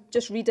work. I was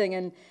just reading,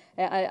 and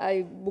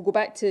I will go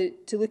back to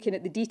looking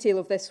at the detail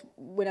of this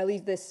when I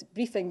leave this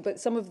briefing, but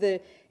some of the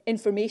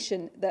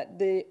information that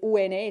the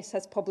ONS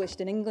has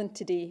published in England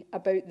today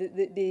about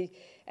the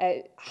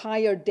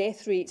higher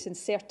death rates in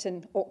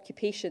certain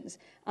occupations.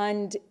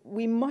 And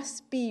we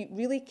must be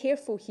really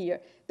careful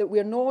here that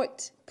we're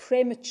not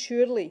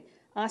prematurely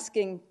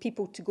asking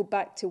people to go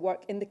back to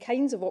work in the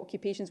kinds of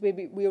occupations where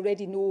we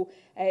already know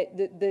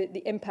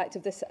the impact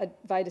of this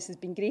virus has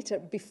been greater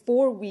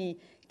before we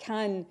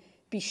can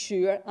be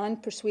sure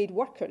and persuade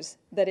workers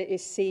that it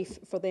is safe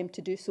for them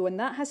to do so. And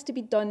that has to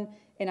be done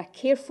in a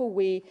careful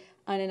way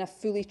and in a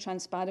fully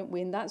transparent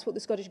way. And that's what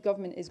the Scottish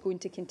Government is going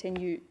to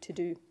continue to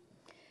do.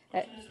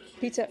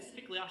 Peter.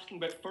 Specifically asking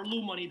about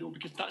furlough money, though,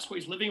 because that's what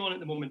he's living on at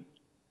the moment.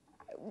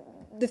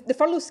 The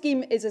furlough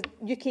scheme is a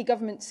UK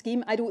government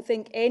scheme. I don't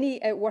think any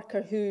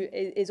worker who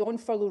is on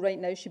furlough right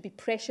now should be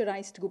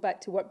pressurised to go back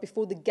to work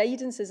before the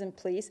guidance is in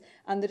place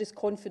and there is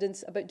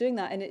confidence about doing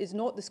that. And it is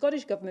not the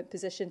Scottish Government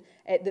position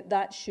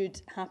that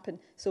should happen.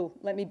 So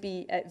let me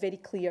be very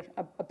clear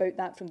about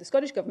that from the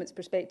Scottish Government's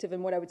perspective.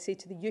 And what I would say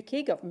to the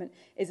UK Government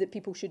is that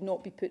people should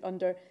not be put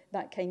under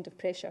that kind of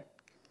pressure.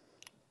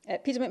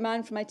 Peter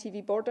McMahon from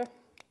ITV Border.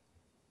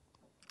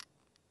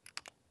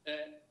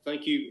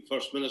 Thank you,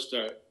 First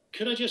Minister.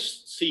 Could I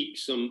just seek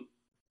some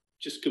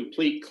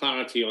complete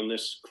clarity on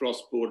this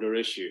cross-border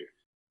issue?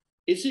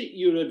 Is it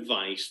your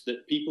advice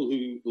that people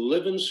who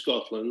live in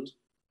Scotland,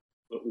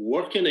 but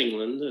work in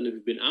England and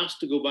who've been asked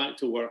to go back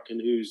to work and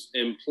whose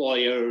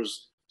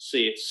employers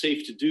say it's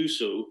safe to do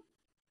so,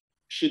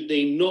 should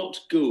they not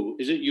go?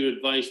 Is it your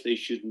advice they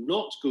should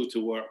not go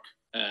to work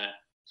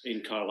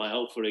in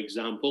Carlisle, for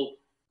example?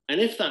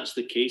 And if that's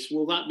the case,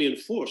 will that be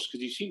enforced?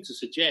 Because you seem to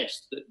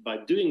suggest that by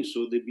doing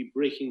so, they'd be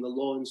breaking the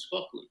law in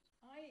Scotland.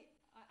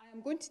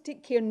 I'm going to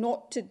take care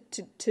not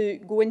to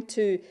go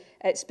into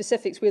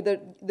specifics where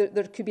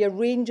there could be a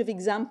range of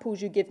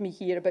examples you give me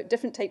here about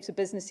different types of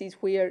businesses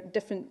where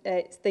different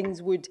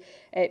things would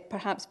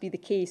perhaps be the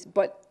case.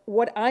 But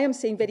what I am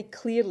saying very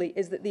clearly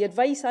is that the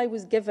advice I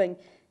was giving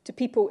to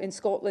people in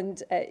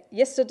Scotland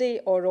yesterday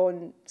or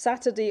on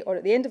Saturday or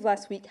at the end of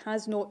last week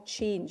has not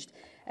changed.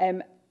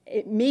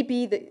 It may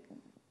be that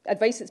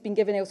advice that's been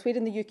given elsewhere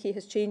in the UK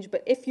has changed,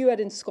 but if you are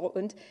in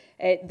Scotland,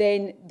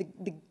 then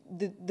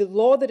the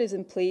law that is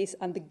in place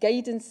and the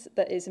guidance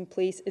that is in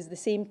place is the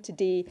same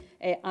today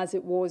as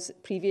it was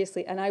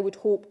previously. And I would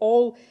hope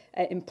all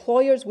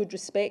employers would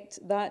respect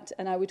that,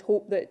 and I would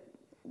hope that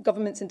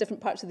governments in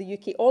different parts of the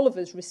UK, all of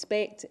us,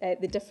 respect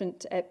the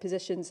different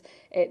positions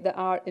that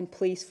are in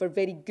place for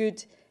very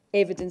good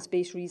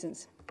evidence-based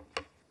reasons.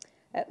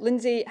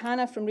 Lindsay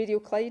Hannah from Radio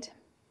Clyde.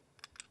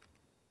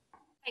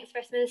 Thanks,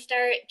 First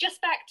Minister. Just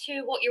back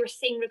to what you were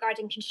saying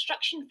regarding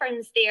construction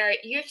firms there,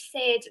 you've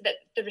said that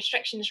the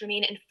restrictions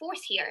remain in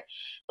force here.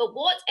 But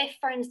what if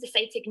firms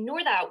decide to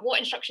ignore that? What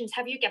instructions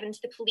have you given to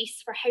the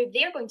police for how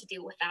they're going to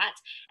deal with that?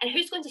 And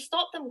who's going to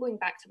stop them going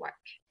back to work?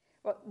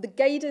 Well, the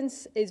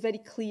guidance is very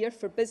clear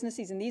for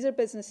businesses, and these are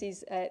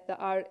businesses that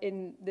are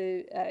in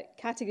the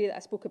category that I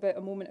spoke about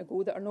a moment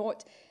ago, that are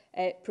not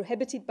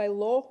prohibited by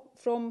law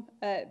from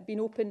being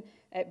open,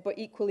 but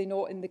equally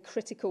not in the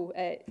critical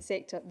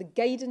sector. The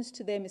guidance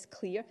to them is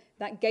clear.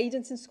 That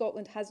guidance in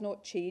Scotland has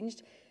not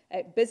changed.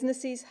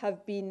 Businesses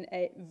have been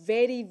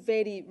very,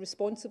 very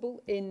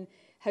responsible in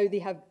how they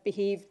have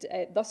behaved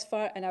thus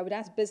far, and I would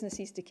ask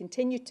businesses to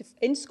continue to,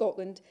 in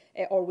Scotland,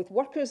 or with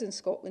workers in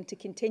Scotland, to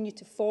continue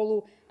to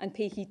follow and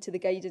pay heed to the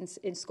guidance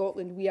in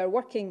Scotland. We are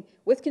working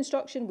with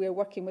construction, we are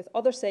working with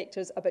other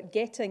sectors about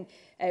getting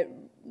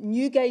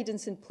new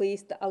guidance in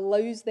place that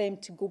allows them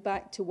to go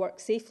back to work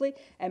safely.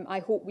 I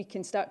hope we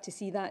can start to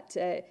see that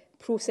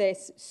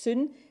process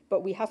soon,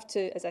 but we have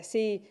to, as I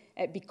say,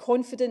 be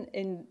confident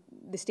in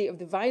the state of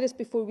the virus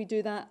before we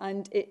do that,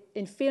 and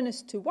in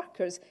fairness to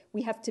workers,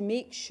 we have to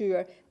make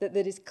sure that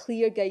there is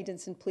clear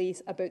guidance in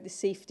place about the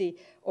safety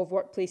of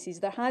workplaces.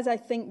 There has, I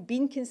think,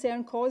 been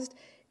concern caused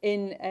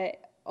in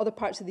other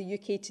parts of the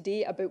UK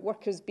today about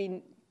workers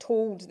being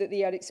told that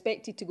they are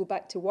expected to go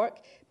back to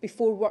work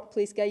before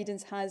workplace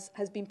guidance has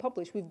been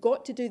published. We've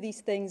got to do these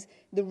things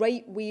the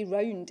right way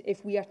round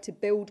if we are to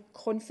build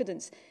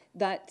confidence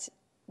that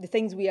the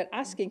things we are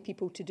asking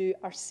people to do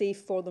are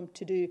safe for them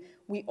to do.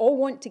 We all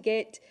want to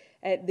get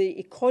the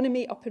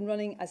economy up and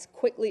running as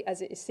quickly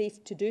as it is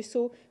safe to do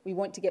so. We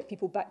want to get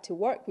people back to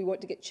work. We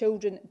want to get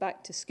children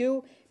back to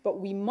school. But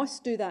we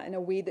must do that in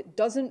a way that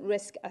doesn't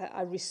risk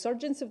a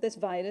resurgence of this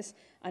virus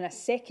and a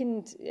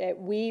second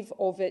wave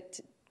of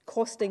it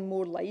costing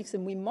more lives,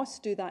 and we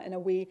must do that in a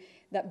way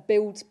that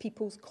builds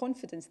people's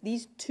confidence.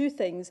 These two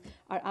things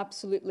are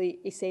absolutely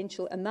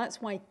essential, and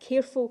that's why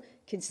careful,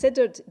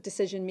 considered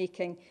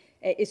decision-making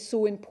is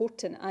so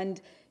important. And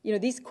you know,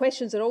 these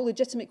questions are all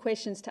legitimate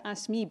questions to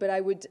ask me, but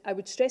I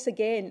would stress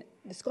again,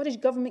 the Scottish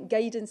Government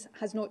guidance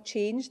has not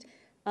changed,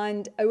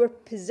 and our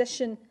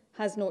position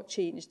has not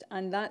changed,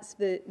 and that's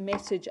the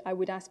message I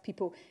would ask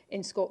people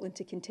in Scotland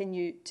to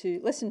continue to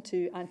listen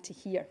to and to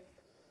hear.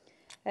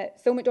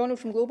 Phil McDonald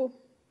from Global.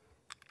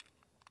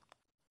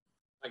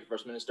 Thank you,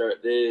 First Minister.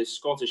 The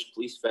Scottish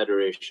Police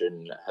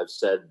Federation have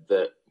said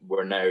that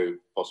we're now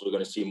possibly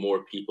going to see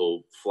more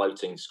people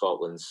flouting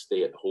Scotland's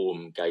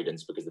stay-at-home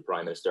guidance because the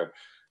Prime Minister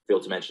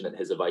failed to mention that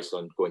his advice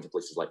on going to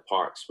places like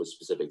parks was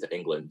specific to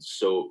England.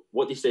 So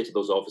what do you say to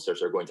those officers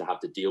who are going to have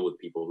to deal with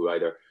people who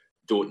either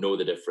don't know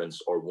the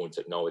difference or won't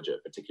acknowledge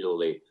it,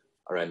 particularly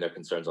around their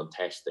concerns on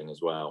testing as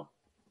well?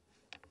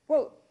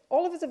 Well,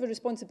 all of us have a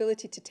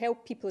responsibility to tell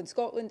people in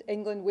Scotland,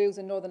 England, Wales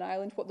and Northern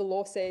Ireland what the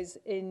law says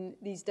in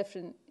these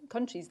different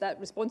countries. That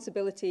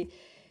responsibility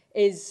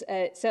is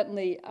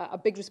certainly a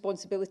big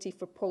responsibility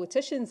for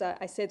politicians.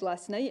 I said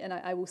last night, and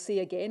I will say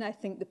again, I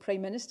think the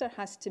Prime Minister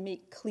has to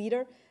make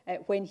clearer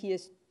when he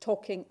is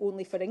talking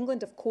only for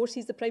England. Of course,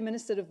 he's the Prime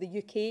Minister of the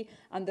UK,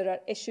 and there are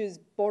issues,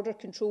 border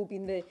control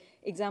being the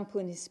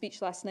example in his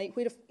speech last night,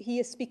 where he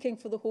is speaking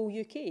for the whole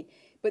UK.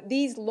 But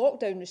these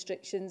lockdown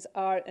restrictions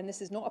are, and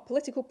this is not a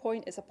political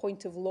point, it's a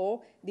point of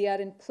law, they are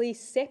in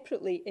place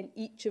separately in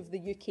each of the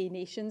UK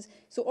nations.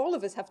 So all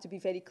of us have to be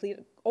very clear.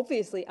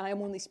 Obviously, I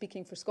am only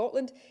speaking for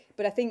Scotland,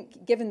 but I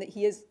think given that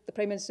he is the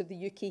Prime Minister of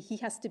the UK, he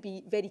has to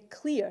be very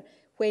clear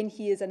when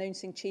he is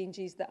announcing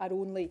changes that are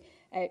only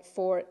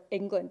for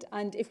England.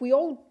 And if we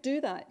all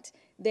do that,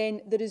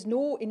 then there is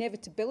no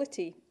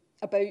inevitability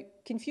about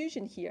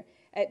confusion here.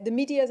 The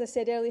media, as I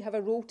said earlier, have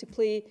a role to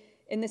play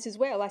in this as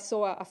well. I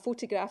saw a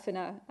photograph in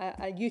a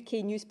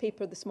UK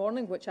newspaper this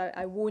morning, which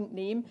I won't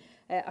name,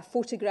 a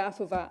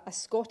photograph of a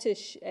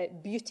Scottish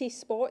beauty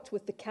spot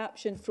with the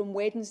caption, "From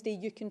Wednesday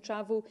you can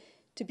travel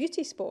to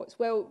beauty spots."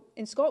 Well,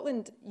 in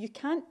Scotland, you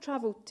can't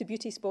travel to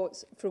beauty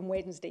spots from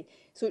Wednesday.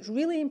 So it's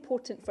really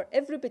important for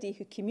everybody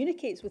who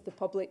communicates with the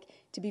public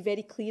to be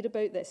very clear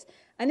about this.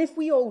 And if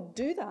we all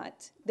do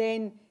that,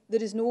 then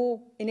there is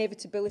no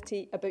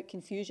inevitability about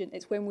confusion.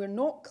 It's when we're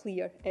not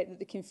clear that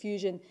the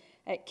confusion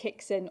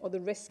kicks in, or the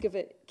risk of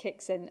it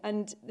kicks in.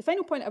 And the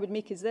final point I would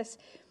make is this.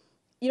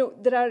 You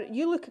know,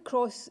 you look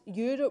across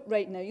Europe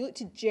right now, you look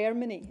to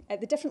Germany,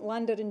 the different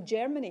Länder in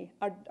Germany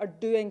are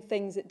doing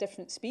things at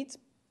different speeds.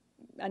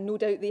 And no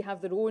doubt they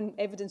have their own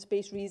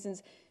evidence-based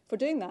reasons for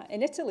doing that.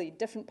 In Italy,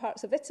 different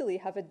parts of Italy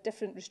have had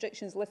different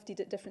restrictions lifted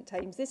at different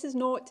times. This is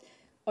not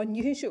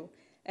unusual.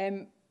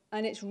 And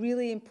it's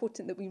really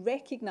important that we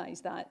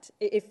recognise that.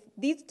 If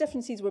these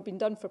differences were being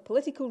done for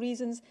political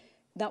reasons,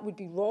 that would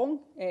be wrong.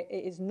 It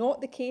is not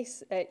the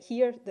case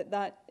here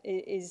that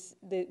is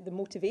the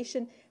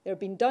motivation. They're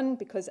being done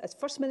because, as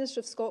First Minister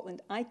of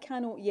Scotland, I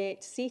cannot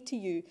yet say to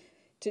you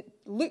to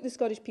look the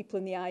Scottish people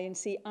in the eye and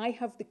say, I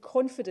have the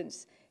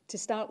confidence to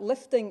start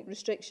lifting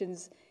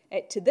restrictions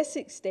to this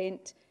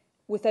extent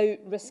without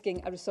risking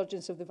a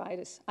resurgence of the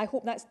virus. I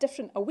hope that's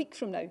different a week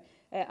from now.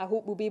 I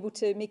hope we'll be able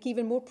to make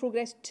even more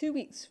progress 2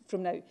 weeks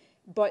from now.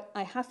 But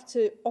I have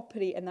to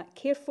operate in that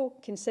careful,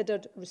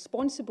 considered,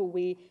 responsible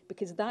way,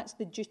 because that's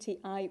the duty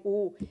I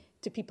owe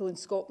to people in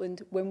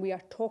Scotland when we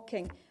are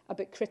talking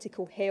about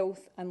critical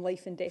health and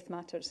life and death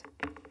matters.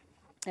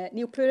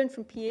 Neil Pooran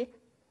from PA.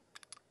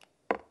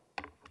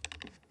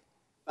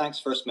 Thanks,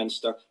 First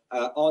Minister.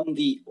 On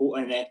the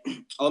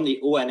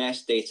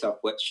ONS data,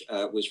 which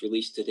was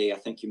released today, I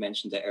think you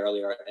mentioned it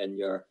earlier in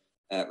your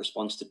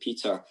response to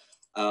Peter,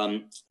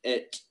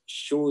 it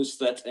shows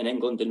that in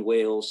England and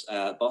Wales,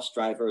 bus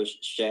drivers,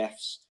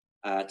 chefs,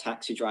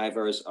 taxi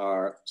drivers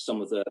are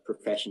some of the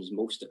professions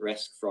most at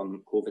risk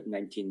from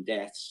COVID-19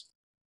 deaths.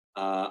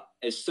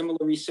 Is similar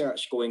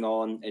research going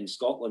on in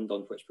Scotland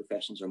on which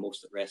professions are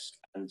most at risk,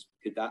 and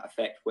could that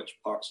affect which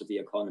parts of the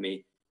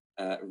economy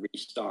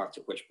restart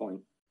at which point?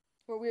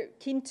 Well, we're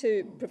keen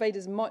to provide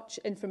as much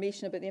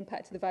information about the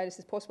impact of the virus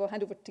as possible. I'll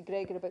hand over to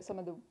Gregor about some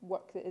of the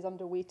work that is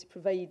underway to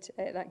provide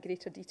that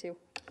greater detail.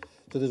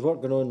 So there's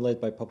work going on led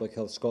by Public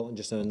Health Scotland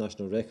just now and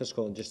National Records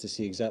Scotland just to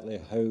see exactly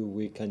how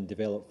we can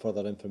develop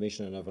further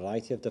information on a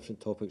variety of different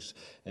topics.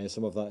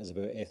 Some of that is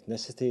about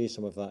ethnicity,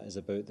 some of that is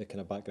about the kind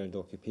of background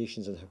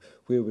occupations and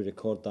where we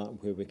record that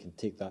and where we can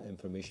take that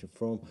information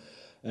from.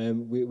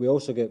 We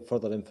also get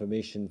further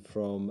information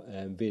from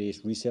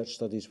various research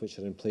studies which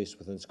are in place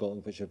within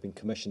Scotland, which have been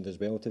commissioned as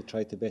well to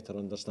try to better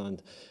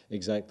understand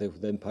exactly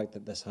the impact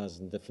that this has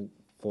in different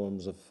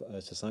forms of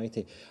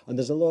society. And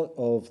there's a lot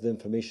of the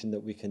information that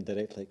we can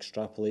directly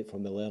extrapolate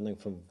from the learning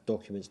from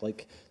documents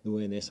like the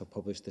ONS have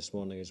published this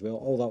morning as well.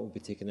 All that will be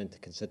taken into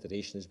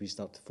consideration as we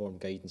start to form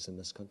guidance in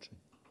this country.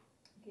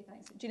 Okay,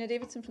 thanks. Gina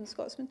Davidson from the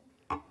Scotsman.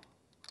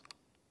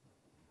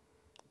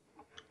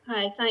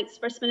 Hi, thanks,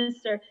 First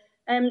Minister.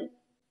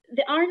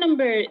 The R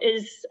number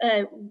is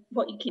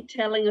what you keep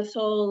telling us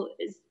all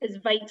is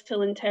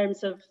vital in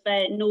terms of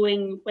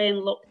knowing when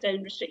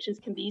lockdown restrictions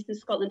can be used in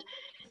Scotland.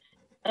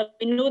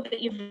 We know that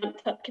you've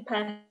ramped up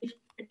capacity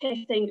for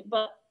testing,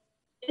 but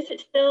is it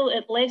still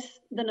at less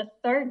than a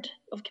third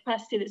of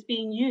capacity that's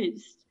being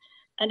used?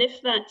 And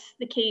if that's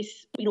the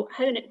case, you know,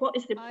 what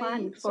is the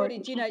plan for? Sorry,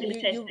 Gina,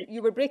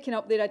 you were breaking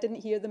up there. I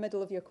didn't hear the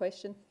middle of your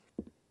question.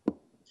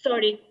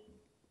 Sorry.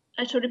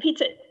 I shall repeat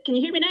it. Can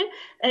you hear me now?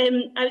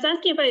 I was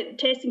asking about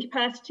testing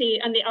capacity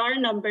and the R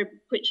number,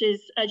 which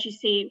is, as you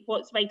say,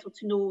 what's vital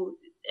to know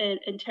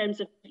in terms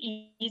of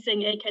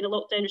easing any kind of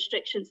lockdown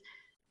restrictions.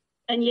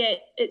 And yet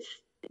it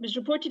was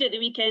reported at the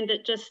weekend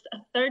that just a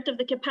third of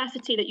the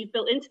capacity that you've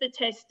built into the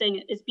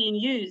testing is being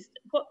used.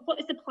 What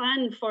is the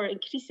plan for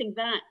increasing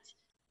that?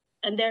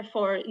 And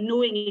therefore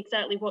knowing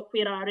exactly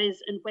where R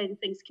is and when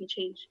things can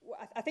change? Well,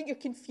 I think you're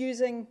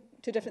confusing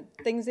two different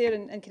things there.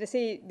 And can I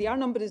say, the R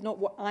number is not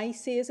what I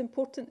say is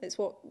important. It's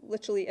what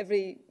literally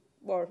every,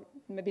 or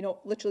maybe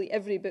not literally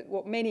every, but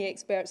what many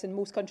experts in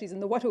most countries in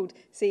the world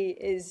say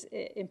is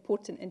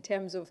important in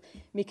terms of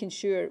making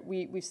sure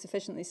we've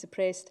sufficiently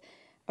suppressed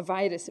a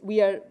virus. We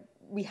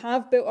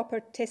have built up our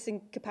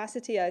testing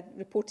capacity. I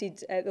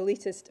reported the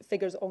latest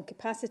figures on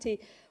capacity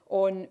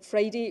on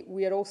Friday.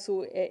 We are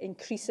also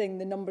increasing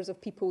the numbers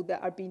of people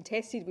that are being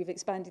tested. We've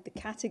expanded the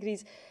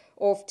categories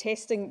of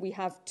testing. We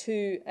have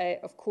two,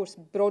 of course,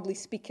 broadly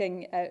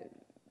speaking,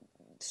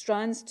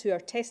 strands to our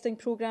testing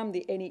programme,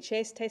 the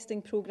NHS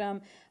testing programme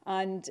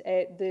and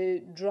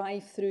the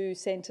drive-through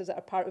centres that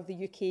are part of the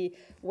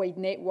UK-wide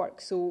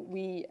network. So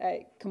we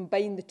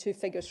combine the two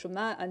figures from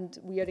that and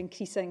we are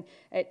increasing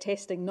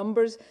testing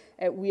numbers.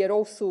 We are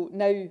also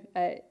now,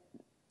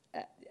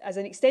 as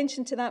an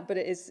extension to that, but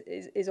it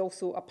is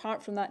also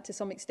apart from that to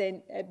some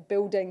extent,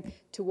 building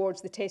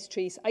towards the test,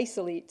 trace,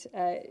 isolate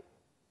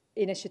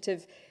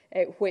initiative,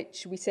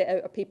 which we set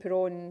out a paper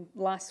on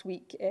last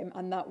week,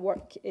 and that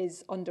work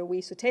is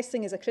underway. So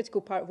testing is a critical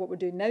part of what we're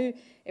doing now.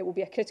 It will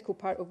be a critical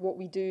part of what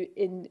we do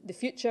in the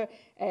future,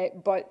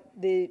 but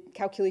the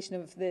calculation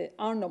of the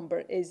R number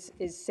is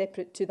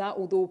separate to that,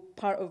 although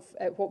part of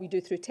what we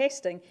do through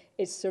testing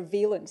is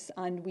surveillance,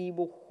 and we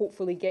will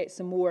hopefully get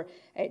some more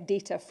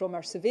data from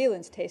our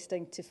surveillance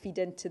testing to feed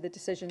into the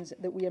decisions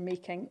that we are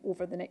making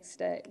over the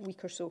next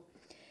week or so.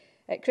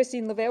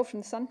 Christine Lavelle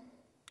from The Sun.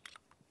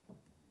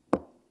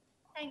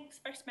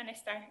 Thanks, First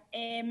Minister.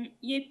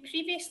 You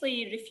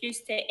previously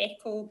refused to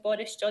echo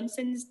Boris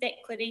Johnson's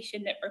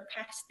declaration that we're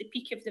past the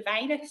peak of the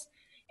virus.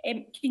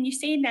 Can you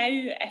say now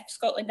if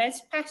Scotland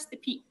is past the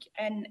peak,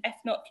 and if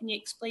not, can you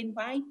explain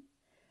why?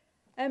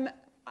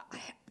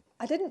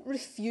 I didn't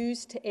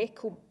refuse to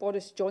echo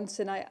Boris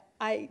Johnson.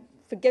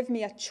 Forgive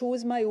me, I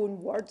chose my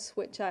own words,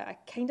 which I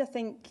kind of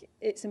think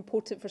it's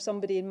important for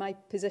somebody in my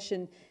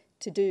position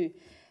to do.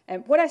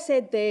 What I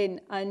said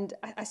then, and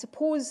I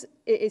suppose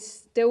it is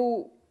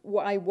still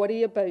what I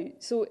worry about.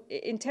 So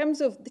in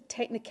terms of the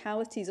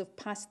technicalities of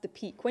past the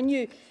peak, when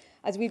you,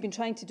 as we've been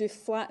trying to do,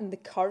 flatten the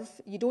curve,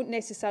 you don't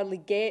necessarily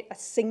get a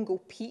single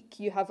peak.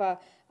 You have a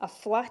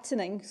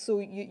flattening, so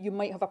you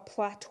might have a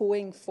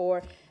plateauing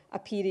for a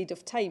period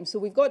of time. So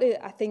we've got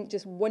to, I think,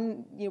 just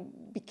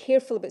be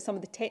careful about some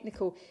of the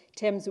technical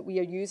terms that we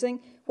are using.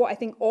 What I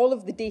think all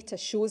of the data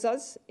shows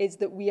us is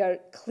that we are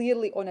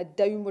clearly on a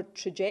downward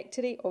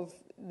trajectory of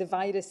the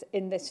virus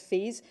in this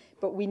phase,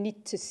 but we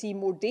need to see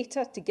more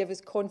data to give us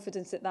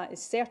confidence that that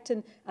is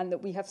certain and that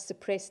we have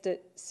suppressed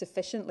it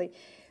sufficiently.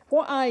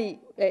 What I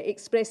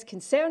expressed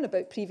concern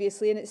about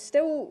previously, and it's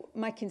still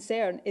my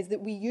concern, is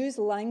that we use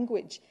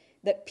language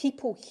that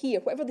people hear,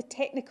 whatever the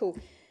technical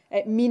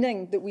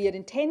meaning that we are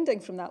intending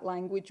from that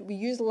language, we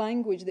use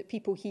language that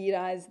people hear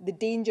as the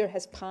danger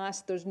has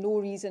passed, there's no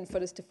reason for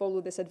us to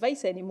follow this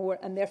advice anymore,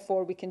 and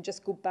therefore we can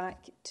just go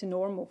back to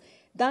normal.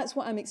 That's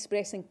what I'm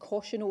expressing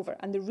caution over.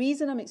 And the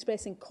reason I'm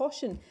expressing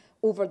caution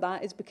over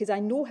that is because I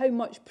know how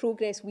much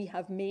progress we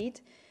have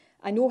made.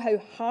 I know how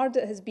hard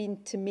it has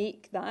been to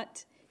make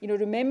that. You know,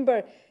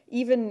 remember,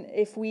 even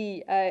if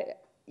we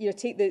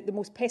take the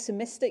most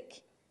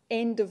pessimistic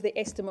end of the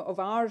estimate of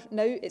R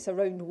now, it's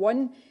around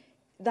 1.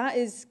 That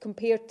is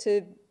compared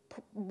to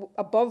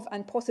above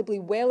and possibly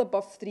well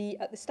above 3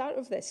 at the start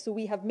of this. So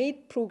we have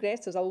made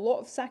progress. There's a lot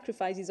of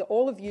sacrifices that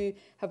all of you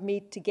have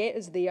made to get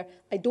us there.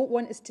 I don't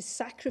want us to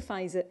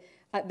sacrifice it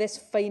at this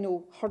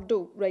final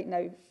hurdle right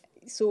now.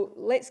 So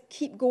let's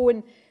keep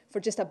going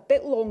for just a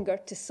bit longer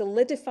to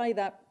solidify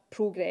that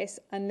progress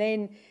and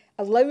then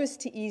allow us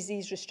to ease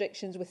these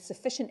restrictions with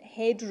sufficient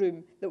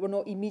headroom that we're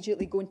not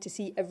immediately going to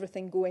see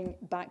everything going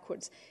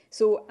backwards.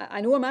 So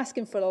I know I'm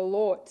asking for a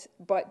lot,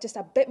 but just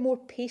a bit more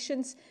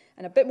patience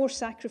and a bit more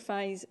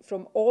sacrifice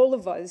from all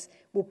of us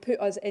will put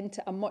us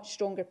into a much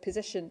stronger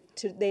position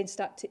to then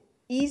start to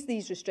ease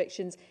these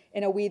restrictions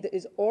in a way that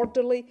is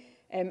orderly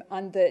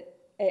and that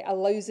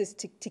allows us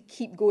to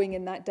keep going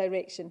in that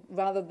direction,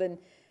 rather than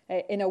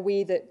in a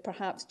way that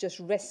perhaps just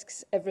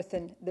risks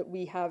everything that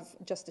we have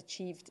just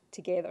achieved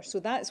together. So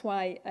that's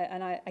why,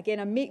 and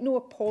I make no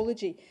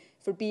apology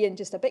for being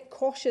just a bit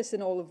cautious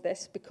in all of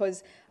this,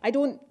 because I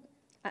don't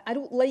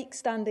like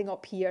standing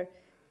up here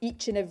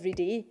each and every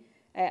day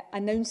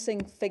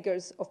announcing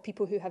figures of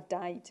people who have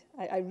died.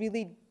 I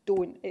really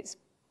don't. It's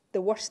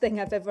the worst thing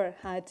I've ever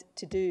had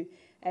to do.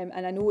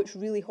 And I know it's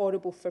really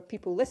horrible for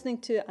people listening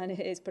to it, and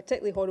it is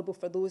particularly horrible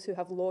for those who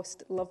have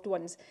lost loved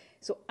ones.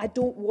 So I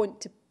don't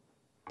want to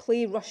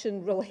play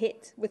Russian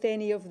roulette with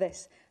any of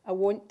this. I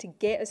want to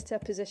get us to a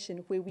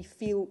position where we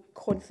feel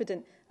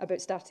confident about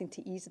starting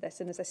to ease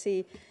this. And as I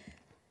say,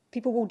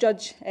 people will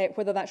judge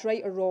whether that's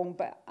right or wrong,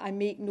 but I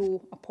make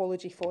no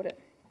apology for it.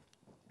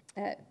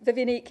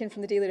 Vivian Aitken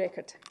from the Daily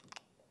Record.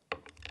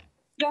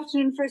 Good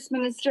afternoon, First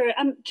Minister.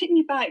 Taking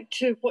you back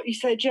to what you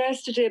said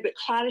yesterday about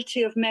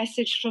clarity of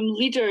message from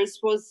leaders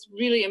was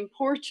really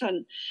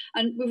important.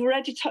 And we've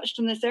already touched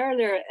on this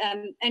earlier.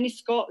 Any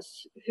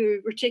Scots who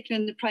were taken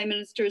in the Prime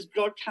Minister's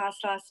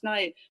broadcast last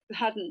night who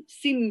hadn't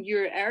seen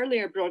your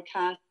earlier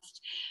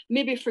broadcast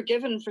may be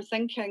forgiven for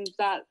thinking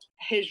that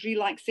his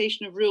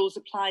relaxation of rules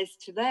applies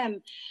to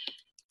them.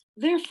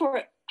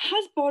 Therefore,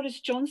 has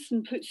Boris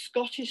Johnson put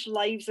Scottish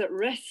lives at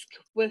risk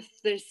with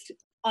this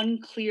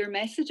unclear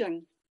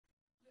messaging?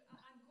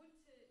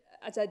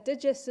 As I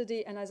did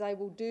yesterday, and as I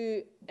will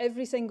do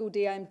every single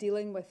day I'm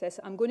dealing with this,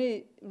 I'm going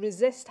to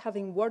resist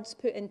having words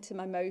put into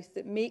my mouth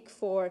that make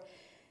for,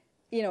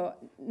 you know,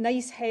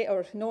 nice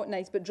or not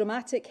nice, but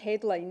dramatic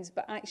headlines,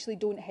 but actually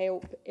don't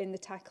help in the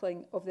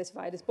tackling of this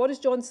virus. Boris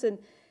Johnson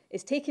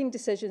is taking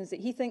decisions that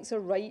he thinks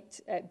are right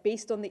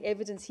based on the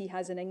evidence he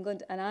has in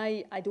England, and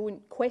I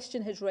don't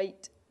question his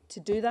right to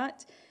do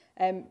that,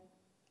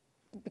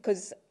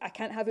 because I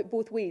can't have it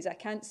both ways. I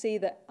can't say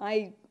that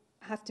I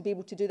have to be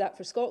able to do that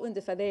for Scotland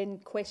if I then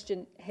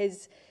question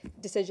his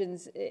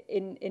decisions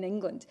in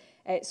England.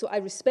 So I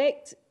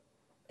respect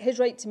his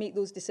right to make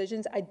those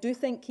decisions. I do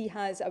think he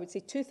has, I would say,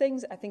 two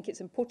things. I think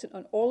it's important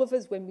on all of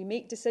us when we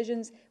make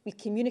decisions, we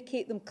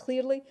communicate them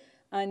clearly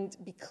and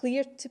be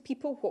clear to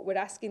people what we're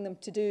asking them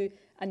to do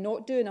and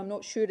not do. And I'm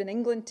not sure in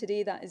England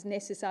today that is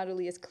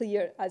necessarily as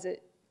clear as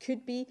it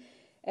could be.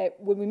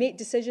 When we make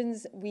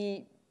decisions,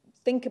 we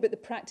think about the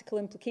practical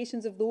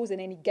implications of those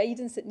and any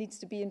guidance that needs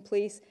to be in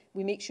place.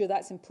 We make sure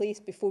that's in place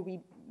before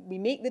we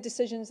make the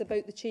decisions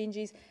about the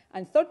changes.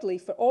 And thirdly,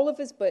 for all of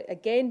us, but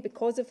again,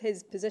 because of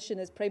his position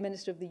as Prime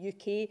Minister of the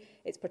UK,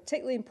 it's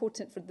particularly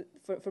important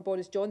for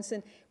Boris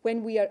Johnson,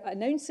 when we are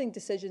announcing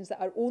decisions that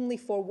are only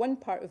for one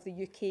part of the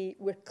UK,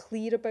 we're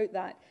clear about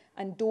that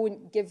and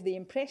don't give the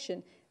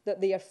impression that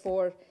they are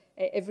for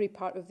every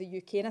part of the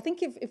UK. And I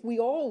think if we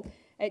all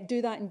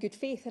do that in good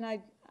faith, and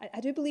I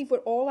do believe we're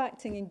all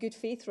acting in good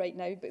faith right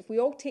now, but if we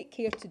all take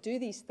care to do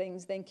these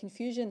things, then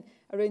confusion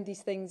around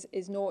these things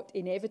is not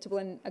inevitable.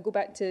 And I go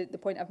back to the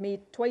point I've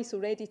made twice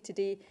already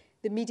today.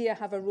 The media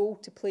have a role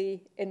to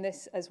play in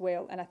this as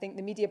well. And I think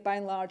the media, by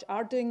and large,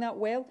 are doing that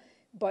well.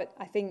 But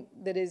I think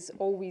there is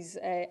always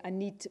a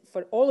need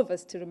for all of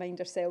us to remind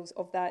ourselves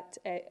of that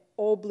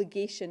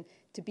obligation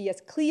to be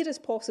as clear as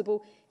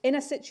possible in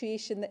a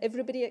situation that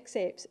everybody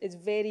accepts is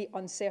very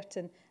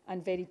uncertain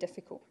and very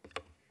difficult.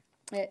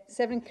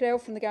 Severin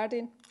Krell from The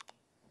Guardian.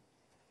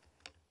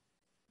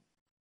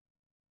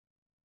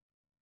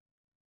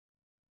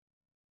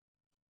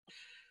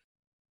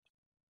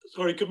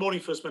 Sorry, good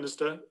morning, First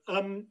Minister.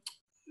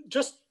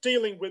 Just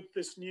dealing with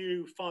this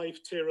new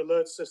 5-tier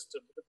alert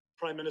system that the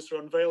Prime Minister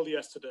unveiled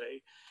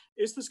yesterday,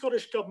 is the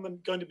Scottish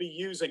Government going to be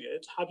using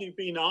it? Have you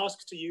been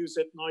asked to use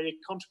it, and are you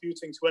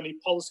contributing to any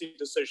policy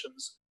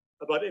decisions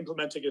about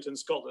implementing it in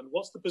Scotland?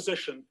 What's the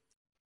position?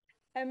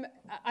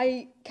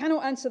 I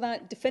cannot answer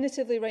that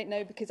definitively right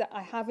now because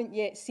I haven't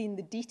yet seen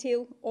the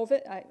detail of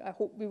it. I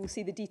hope we will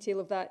see the detail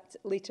of that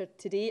later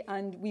today,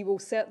 and we will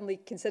certainly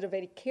consider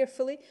very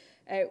carefully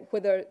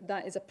whether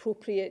that is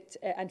appropriate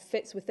and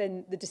fits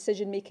within the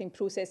decision-making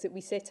process that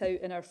we set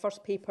out in our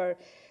first paper,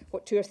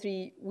 2 or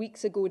 3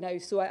 weeks ago now.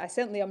 So I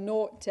certainly am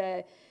not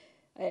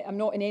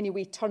in any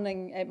way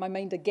turning my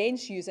mind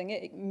against using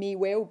it. It may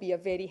well be a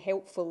very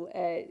helpful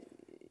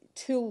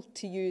tool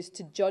to use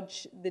to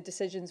judge the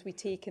decisions we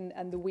take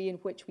and the way in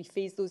which we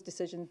phase those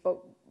decisions, but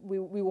we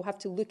will have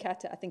to look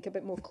at it, I think, a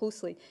bit more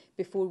closely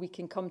before we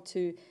can come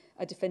to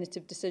a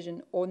definitive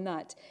decision on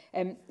that.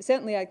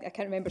 Certainly, I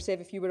can't remember,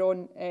 Sev, if you were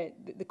on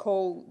the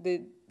call,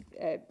 the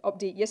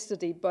update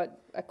yesterday,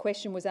 but a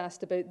question was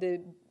asked about the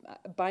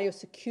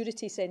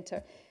biosecurity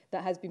centre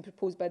that has been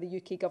proposed by the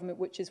UK government,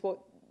 which is what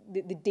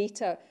the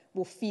data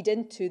will feed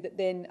into that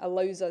then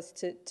allows us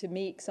to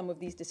make some of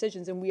these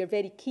decisions. And we are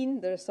very keen.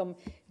 There are some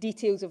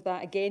details of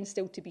that, again,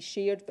 still to be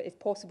shared, but if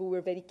possible,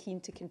 we're very keen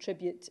to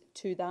contribute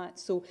to that.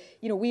 So,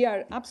 you know, we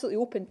are absolutely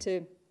open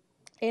to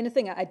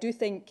anything. I do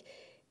think,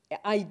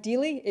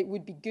 ideally, it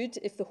would be good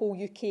if the whole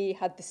UK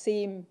had the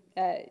same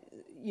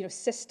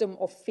system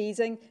of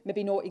phasing,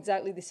 maybe not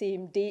exactly the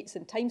same dates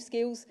and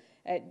timescales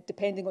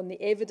depending on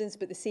the evidence,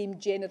 but the same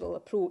general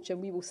approach.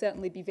 And we will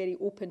certainly be very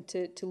open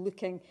to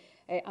looking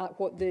at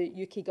what the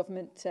UK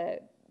government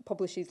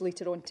publishes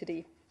later on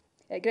today.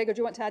 Gregor, do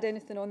you want to add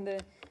anything on the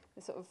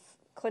sort of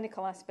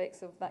clinical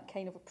aspects of that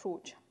kind of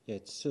approach? Yeah,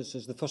 so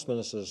as the First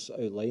Minister's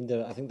outlined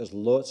there, I think there's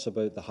lots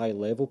about the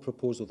high-level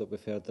proposal that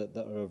we've heard that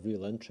are of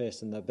real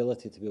interest, and the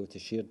ability to be able to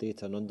share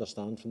data and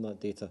understand from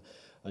that data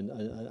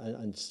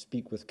and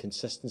speak with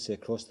consistency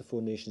across the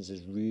 4 nations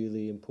is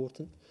really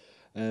important.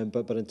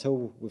 But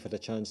until we've had a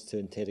chance to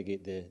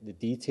interrogate the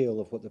detail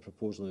of what the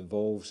proposal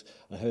involves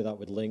and how that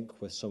would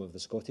link with some of the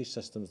Scottish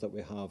systems that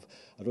we have,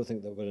 I don't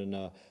think that we're in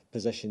a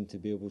position to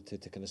be able to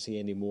kind of say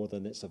any more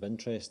than it's of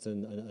interest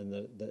and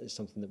that is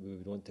something that we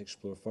would want to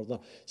explore further.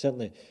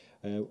 Certainly,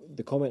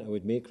 the comment I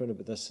would make around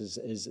about this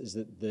is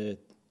that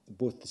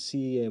both the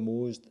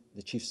CEMOs,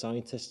 the chief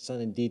scientists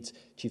and indeed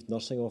chief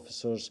nursing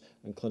officers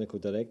and clinical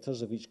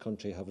directors of each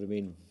country have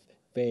remained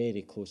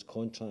very close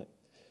contact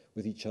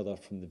with each other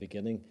from the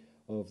beginning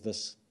of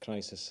this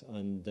crisis,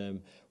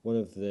 and one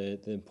of the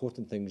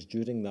important things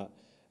during that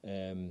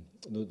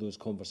those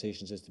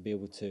conversations is to be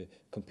able to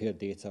compare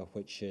data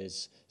which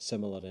is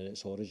similar in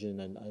its origin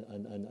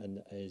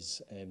and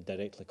is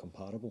directly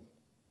comparable.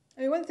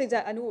 I mean, one of the things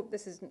I know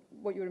this isn't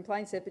what you were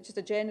implying, Seth, but just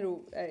a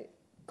general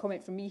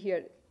comment from me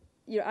here.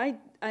 You know,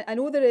 I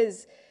know there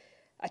is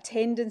a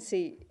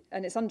tendency,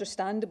 and it's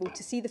understandable,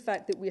 to see the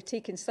fact that we're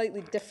taking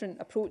slightly different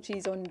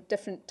approaches on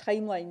different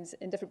timelines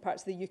in different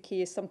parts of the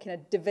UK as some kind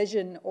of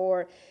division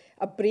or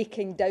a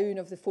breaking down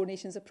of the 4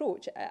 nations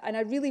approach. And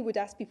I really would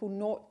ask people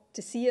not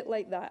to see it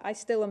like that. I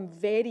still am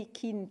very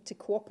keen to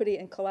cooperate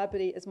and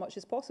collaborate as much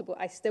as possible.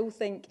 I still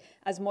think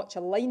as much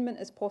alignment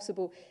as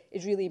possible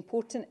is really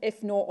important,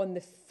 if not on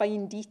the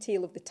fine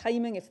detail of the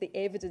timing. If the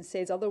evidence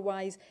says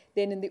otherwise,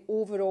 then in the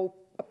overall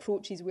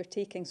approaches we're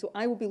taking. So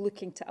I will be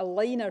looking to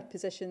align our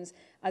positions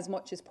as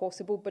much as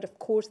possible, but of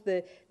course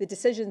the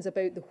decisions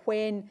about the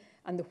when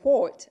and the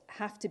what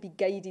have to be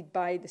guided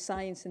by the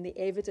science and the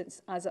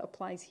evidence as it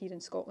applies here in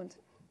Scotland.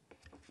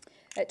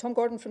 Tom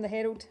Gordon from the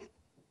Herald.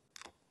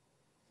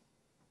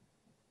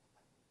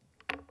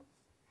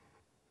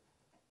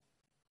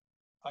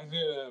 Hi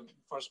there,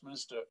 First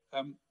Minister.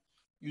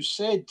 You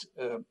said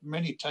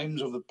many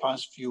times over the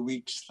past few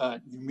weeks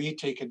that you may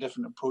take a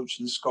different approach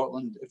in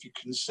Scotland if you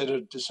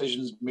consider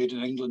decisions made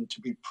in England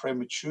to be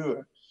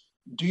premature.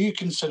 Do you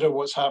consider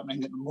what's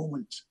happening at the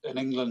moment in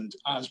England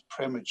as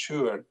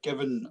premature,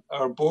 given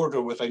our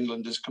border with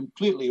England is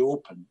completely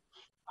open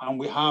and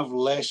we have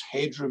less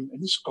headroom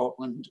in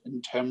Scotland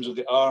in terms of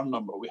the R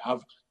number? We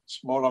have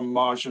smaller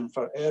margin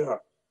for error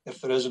if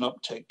there is an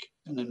uptick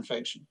in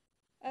infection.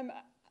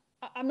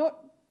 I'm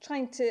not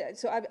trying to,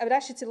 so I would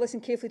ask you to listen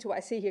carefully to what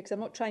I say here, because I'm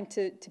not trying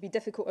to be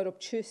difficult or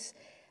obtuse.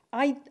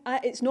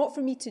 It's not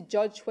for me to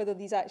judge whether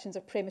these actions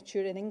are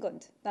premature in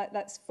England.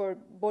 That's for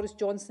Boris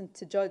Johnson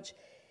to judge.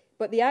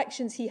 But the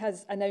actions he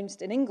has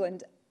announced in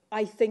England,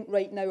 I think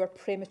right now are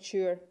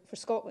premature for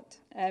Scotland.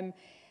 And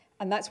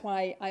that's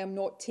why I am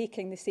not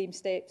taking the same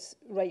steps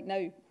right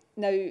now.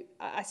 Now,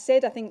 I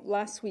said, I think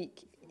last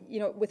week, you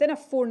know, within a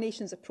 4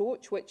 nations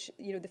approach, which,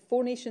 you know, the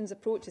 4 nations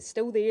approach is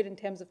still there in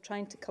terms of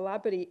trying to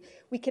collaborate,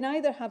 we can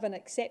either have an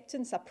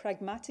acceptance, a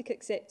pragmatic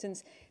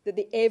acceptance, that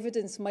the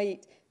evidence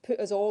might put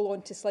us all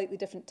onto slightly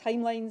different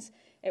timelines,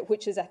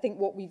 which is, I think,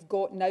 what we've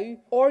got now,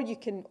 or you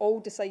can all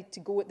decide to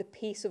go at the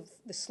pace of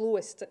the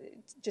slowest,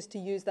 just to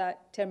use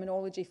that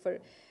terminology for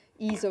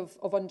ease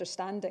of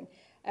understanding.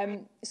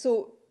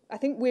 So I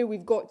think where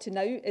we've got to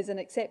now is an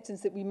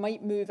acceptance that we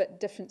might move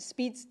at different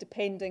speeds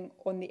depending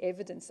on the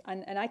evidence.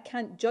 And I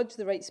can't judge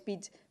the right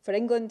speed for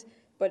England,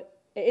 but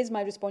it is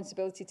my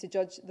responsibility to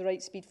judge the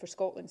right speed for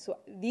Scotland. So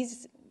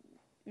these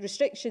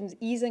restrictions,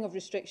 easing of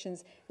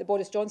restrictions that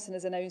Boris Johnson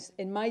has announced,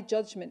 in my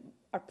judgment,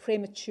 are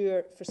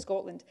premature for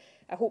Scotland.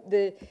 I hope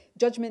the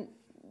judgment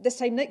this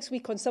time next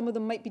week on some of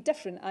them might be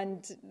different,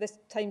 and this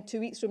time 2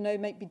 weeks from now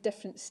might be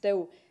different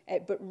still.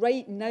 But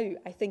right now,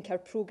 I think our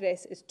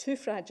progress is too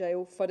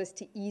fragile for us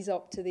to ease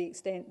up to the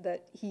extent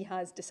that he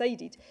has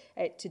decided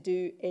to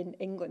do in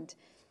England.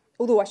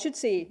 Although I should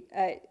say,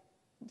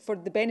 for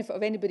the benefit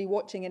of anybody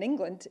watching in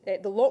England, the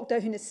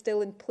lockdown is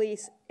still in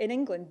place in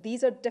England.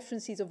 These are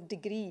differences of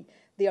degree.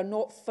 They are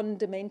not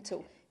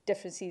fundamental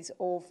differences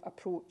of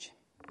approach.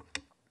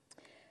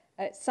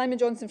 Simon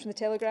Johnson from The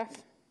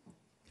Telegraph.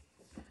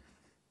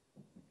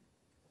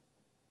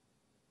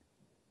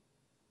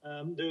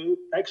 The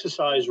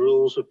exercise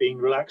rules have been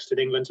relaxed in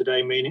England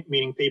today,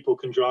 meaning people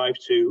can drive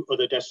to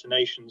other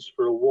destinations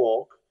for a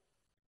walk.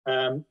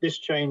 This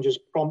change has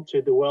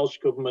prompted the Welsh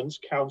Government's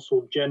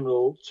Council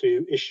General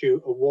to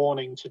issue a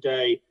warning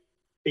today,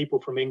 people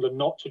from England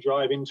not to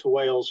drive into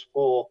Wales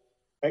for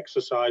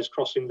exercise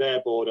crossing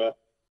their border.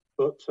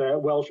 But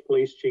Welsh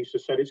police chiefs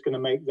have said it's going to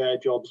make their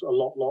jobs a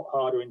lot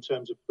harder in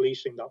terms of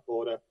policing that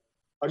border.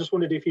 I just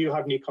wondered if you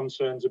had any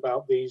concerns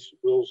about these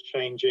rules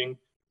changing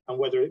and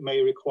whether it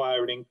may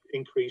require an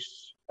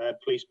increased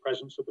police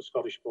presence at the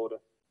Scottish border.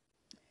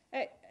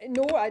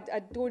 No, I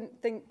don't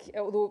think,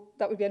 although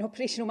that would be an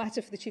operational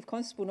matter for the Chief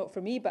Constable, not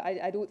for me, but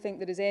I don't think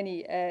there is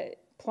any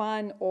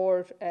plan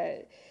or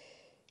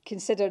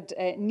considered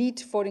need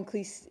for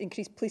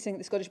increased policing at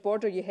the Scottish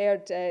border. You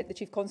heard the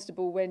Chief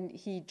Constable when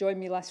he joined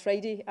me last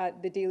Friday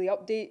at the Daily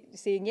Update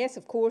saying, yes,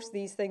 of course,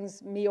 these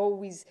things may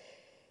always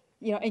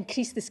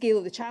increase the scale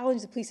of the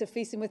challenge the police are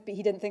facing with, but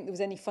he didn't think there was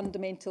any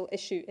fundamental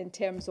issue in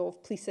terms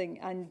of policing,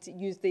 and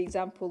used the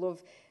example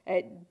of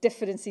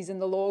differences in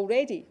the law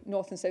already,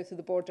 north and south of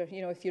the border.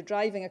 If you're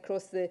driving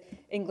across the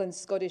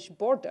England-Scottish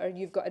border,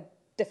 you've got a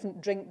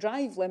different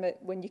drink-drive limit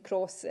when you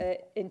cross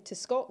into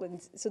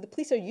Scotland. So the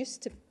police are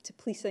used to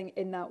policing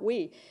in that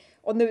way.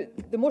 On the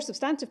more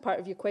substantive part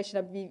of your question,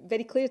 I'd be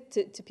very clear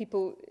to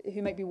people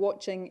who might be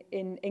watching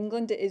in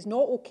England. It is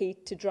not okay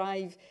to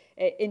drive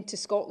into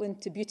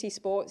Scotland to beauty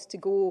spots, to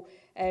go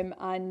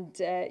and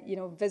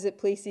visit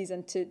places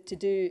and to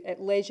do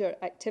leisure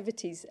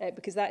activities,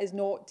 because that is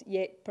not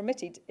yet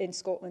permitted in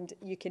Scotland.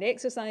 You can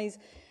exercise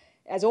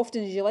as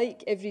often as you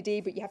like every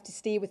day, but you have to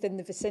stay within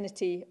the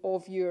vicinity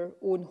of your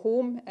own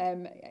home.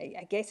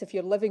 I guess if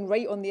you're living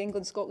right on the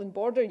England-Scotland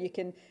border, you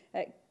can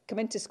come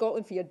into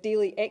Scotland for your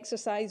daily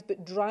exercise,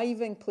 but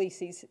driving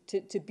places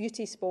to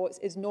beauty spots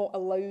is not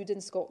allowed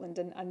in Scotland,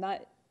 and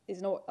that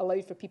is not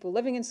allowed for people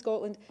living in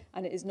Scotland,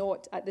 and it is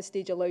not at this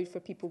stage allowed for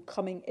people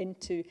coming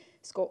into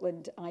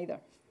Scotland either.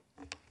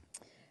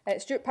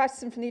 Stuart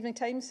Patterson from the Evening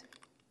Times.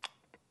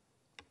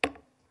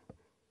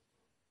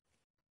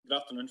 Good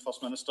afternoon,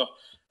 First Minister.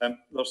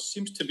 There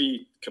seems to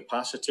be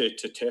capacity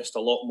to test a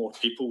lot more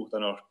people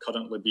than are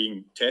currently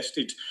being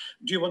tested.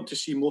 Do you want to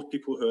see more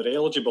people who are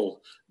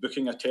eligible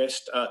booking a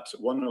test at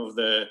one of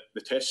the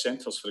test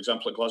centres, for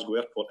example, at Glasgow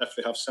Airport, if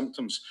they have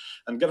symptoms?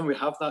 And given we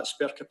have that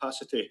spare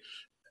capacity,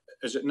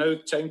 is it now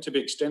time to be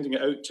extending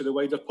it out to the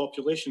wider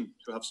population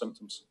who have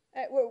symptoms?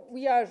 Well,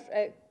 we are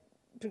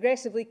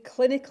progressively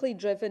clinically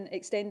driven,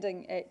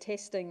 extending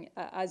testing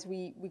as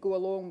we go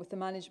along with the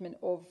management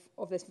of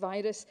this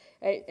virus.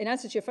 In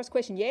answer to your first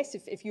question, yes,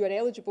 if you are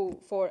eligible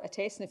for a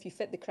test and if you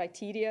fit the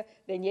criteria,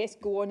 then yes,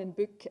 go on and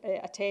book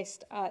a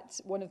test at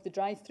one of the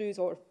drive-thrus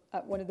or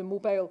at one of the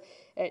mobile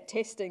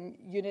testing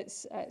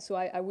units. So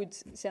I would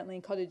certainly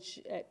encourage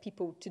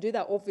people to do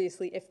that,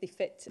 obviously, if they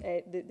fit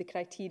the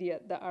criteria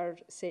that are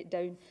set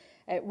down.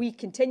 We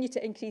continue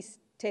to increase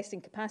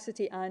testing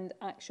capacity and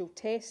actual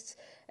tests.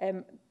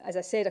 As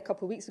I said a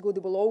couple of weeks ago,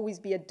 there will always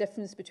be a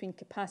difference between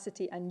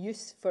capacity and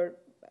use for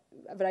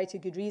a variety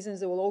of good reasons.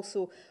 There will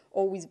also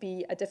always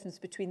be a difference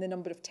between the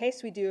number of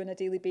tests we do on a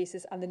daily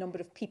basis and the number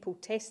of people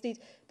tested,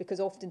 because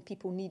often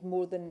people need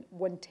more than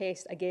one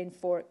test, again,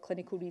 for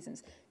clinical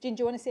reasons. Jane,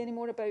 do you want to say any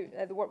more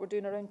about the work we're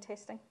doing around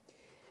testing?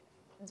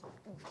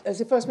 As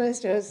the First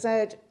Minister has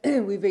said,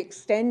 we've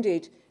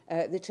extended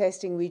the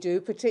testing we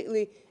do,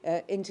 particularly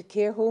into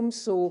care homes.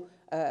 So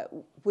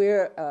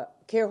where a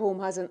care home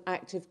has an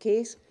active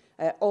case,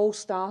 all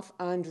staff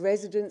and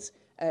residents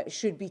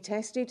should be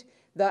tested.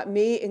 That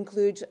may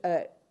include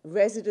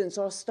residents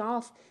or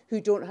staff who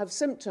don't have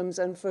symptoms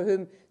and for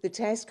whom the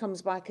test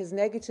comes back as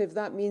negative.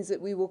 That means that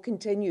we will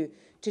continue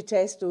to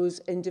test those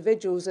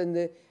individuals, and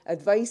the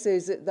advice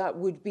is that that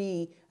would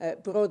be,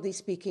 broadly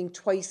speaking,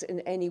 twice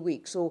in any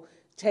week. So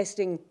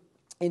testing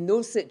in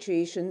those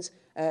situations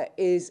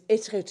is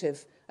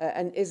iterative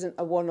and isn't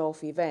a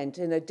one-off event.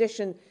 In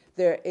addition,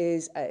 there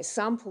is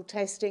sample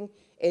testing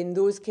in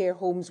those care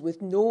homes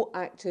with no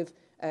active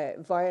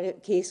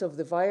case of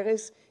the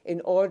virus, in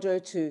order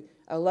to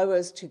allow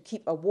us to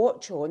keep a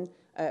watch on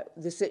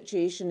the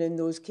situation in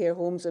those care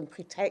homes and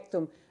protect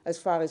them as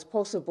far as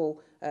possible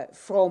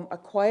from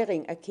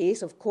acquiring a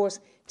case. Of course,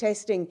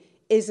 testing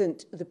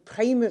isn't the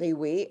primary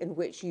way in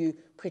which you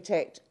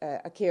protect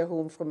a care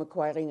home from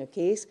acquiring a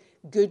case.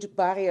 Good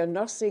barrier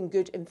nursing,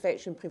 good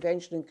infection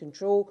prevention and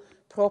control,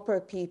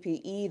 proper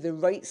PPE, the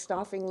right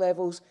staffing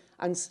levels,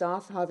 and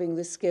staff having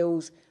the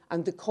skills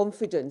and the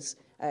confidence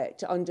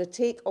to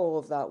undertake all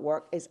of that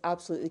work is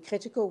absolutely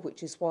critical,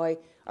 which is why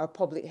our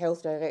public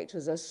health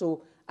directors are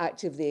so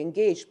actively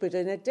engaged. But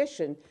in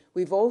addition,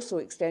 we've also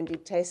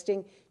extended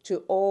testing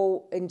to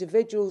all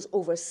individuals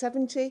over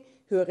 70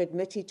 who are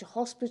admitted to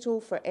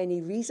hospital for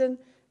any reason.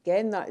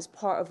 Again, that is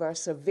part of our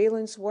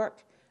surveillance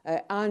work.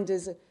 And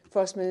as the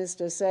First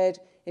Minister said,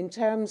 in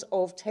terms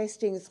of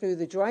testing through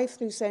the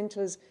drive-through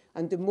centres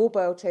and the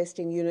mobile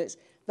testing units,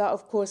 that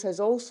of course has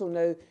also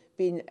now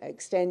been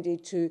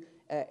extended to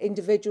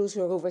individuals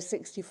who are over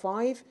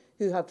 65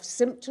 who have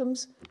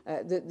symptoms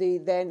that they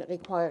then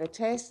require a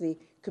test. They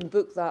can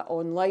book that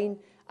online.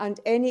 And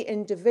any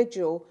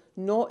individual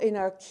not in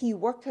our key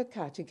worker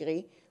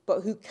category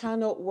but who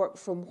cannot work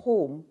from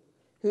home,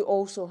 who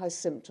also has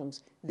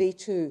symptoms, they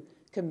too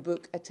can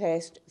book a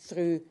test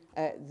through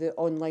the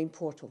online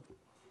portal.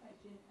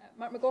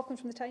 Mark McLaughlin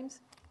from The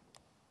Times.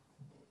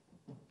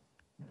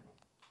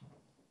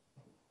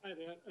 Hi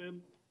there.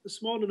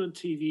 This morning on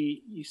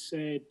TV, you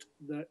said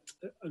that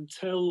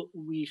until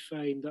we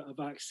find a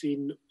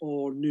vaccine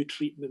or new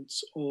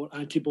treatments or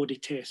antibody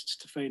tests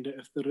to find out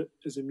if there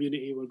is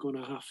immunity, we're going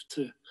to have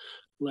to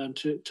learn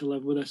to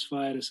live with this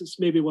virus. It's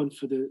maybe one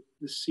for the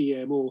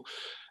CMO.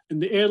 In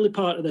the early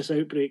part of this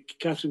outbreak,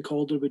 Catherine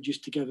Calderwood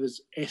used to give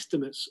us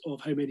estimates of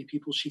how many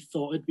people she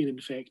thought had been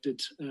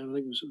infected. I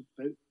think it was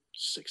about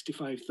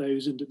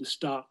 65,000 at the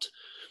start.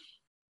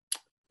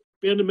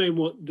 Bearing in mind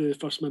what the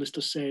First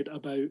Minister said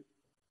about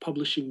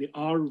publishing the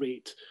R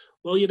rate,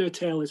 will you now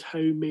tell us how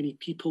many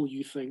people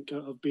you think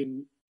have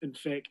been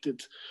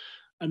infected?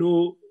 I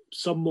know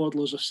some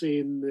modellers are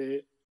saying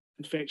the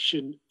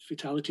infection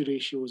fatality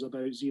ratio is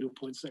about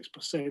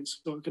 0.6%.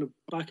 So kind of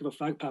back of a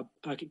fag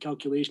packet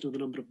calculation of the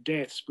number of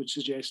deaths would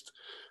suggest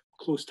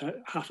close to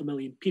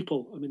 500,000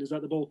 people. I mean, is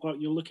that the ballpark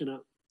you're looking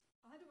at?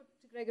 I'll hand over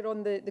to Gregor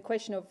on the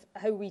question of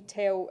how we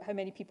tell how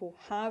many people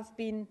have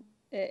been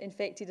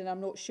infected, and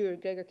I'm not sure,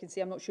 Gregor can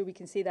say, I'm not sure we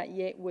can say that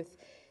yet with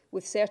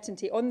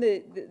certainty. On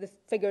the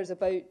figures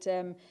about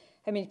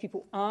how many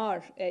people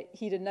are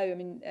here and now, I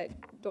mean,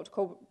 Dr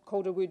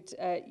Calderwood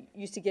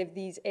used to give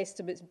these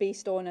estimates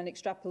based on an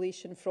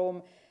extrapolation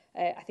from,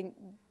 I think,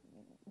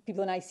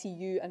 people in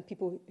ICU and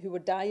people who were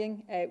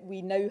dying.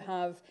 We now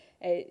have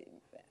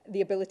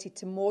the ability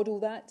to model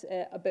that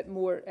a bit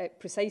more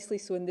precisely.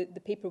 So in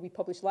the paper we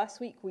published last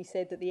week, we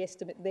said that the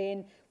estimate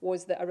then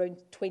was that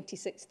around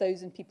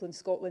 26,000 people in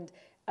Scotland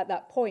at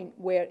that point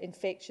were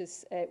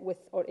infectious with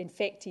or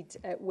infected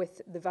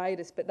with the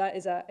virus. But that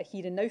is a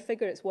here and now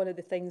figure. It's one of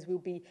the things we'll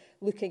be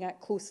looking at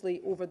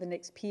closely over the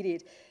next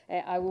period.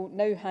 I will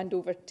now hand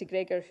over to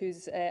Gregor,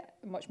 who's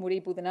much more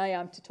able than I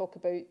am to talk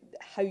about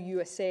how you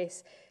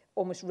assess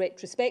almost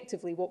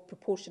retrospectively what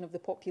proportion of the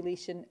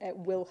population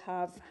will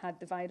have had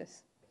the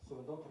virus. So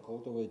when Dr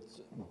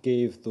Calderwood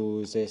gave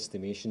those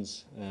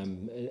estimations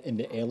in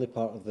the early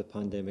part of the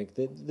pandemic,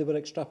 they were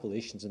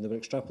extrapolations, and they were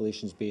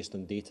extrapolations based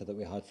on data that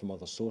we had from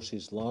other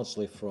sources,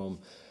 largely from,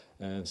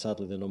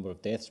 sadly, the number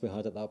of deaths we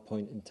had at that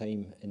point in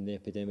time in the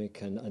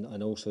epidemic,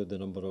 and also the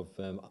number of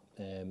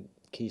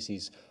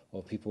cases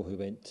of people who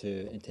went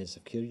to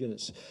intensive care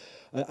units.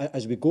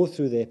 As we go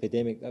through the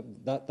epidemic,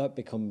 that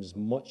becomes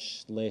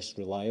much less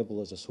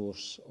reliable as a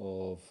source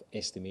of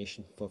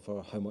estimation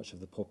for how much of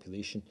the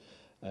population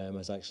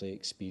has actually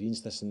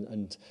experienced this,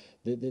 and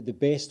the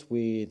best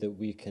way that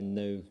we can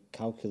now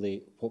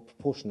calculate what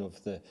proportion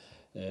of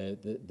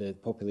the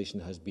population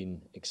has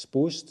been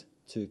exposed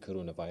to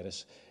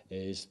coronavirus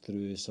is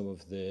through some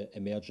of the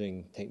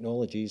emerging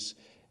technologies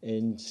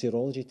in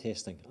serology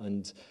testing.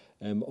 And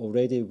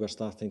already we're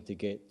starting to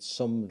get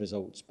some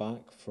results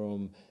back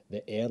from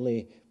the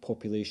early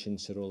population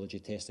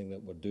serology testing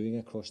that we're doing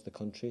across the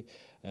country.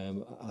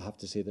 I have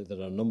to say that there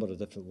are a number of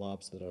different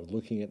labs that are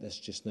looking at this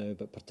just now,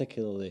 but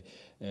particularly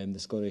the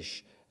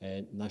Scottish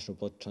National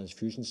Blood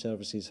Transfusion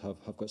Services have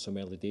got some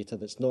early data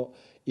that's not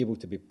able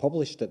to be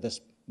published at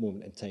this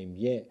moment in time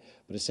yet,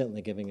 but it's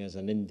certainly giving us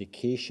an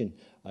indication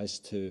as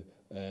to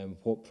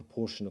what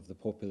proportion of the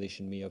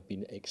population may have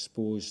been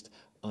exposed.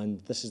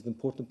 And this is the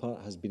important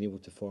part, has been able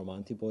to form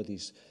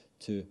antibodies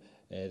to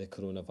the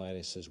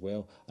coronavirus as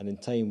well. And in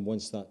time,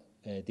 once that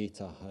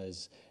data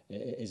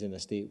is in a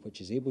state which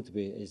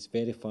is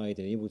verified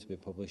and able to be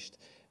published,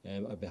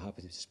 I'd be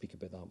happy to speak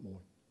about that more.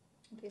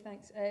 Okay,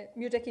 thanks.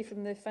 Muir Dickey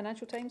from the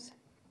Financial Times.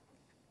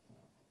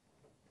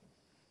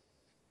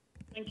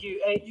 Thank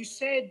you. You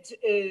said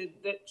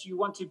that you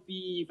want to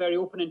be very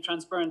open and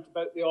transparent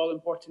about the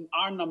all-important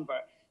R number.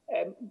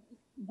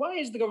 Why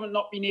is the government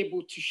not being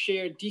able to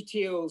share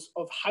details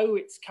of how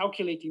it's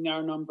calculating the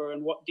R number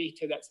and what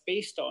data that's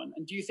based on?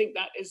 And do you think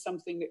that is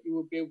something that you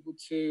will be able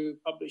to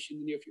publish in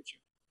the near future?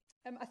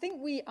 I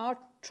think we are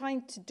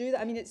trying to do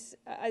that. I mean, it's,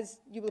 as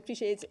you will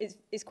appreciate,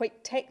 it's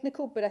quite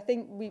technical, but I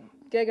think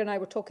Gregor and I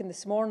were talking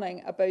this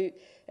morning about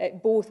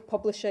both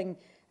publishing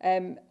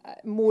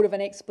more of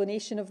an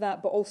explanation of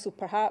that, but also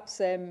perhaps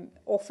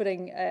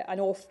offering an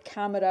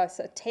off-camera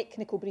sort of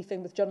technical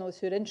briefing with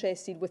journalists who are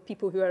interested, with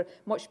people who are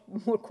much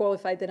more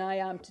qualified than I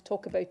am to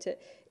talk about it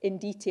in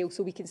detail.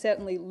 So we can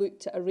certainly look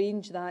to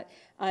arrange that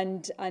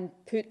and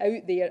put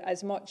out there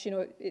as much,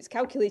 it's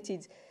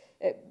calculated,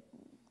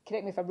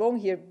 correct me if I'm wrong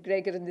here,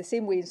 Gregor, in the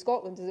same way in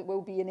Scotland as it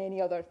will be in any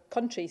other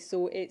country.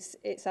 So it's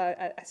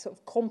a sort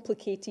of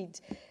complicated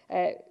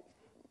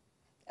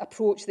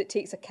approach that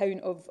takes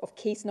account of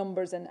case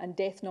numbers and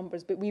death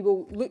numbers, but we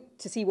will look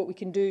to see what we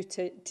can do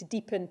to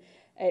deepen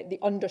the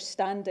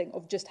understanding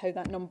of just how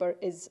that number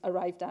is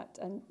arrived at,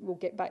 and we'll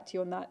get back to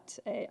you on that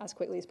as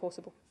quickly as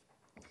possible.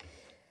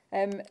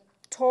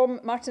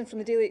 Tom Martin from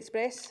the Daily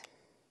Express.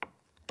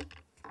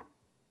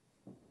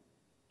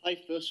 Hi,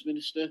 First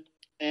Minister.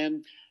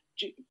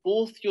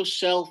 Both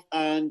yourself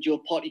and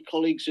your party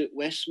colleagues at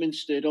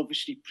Westminster had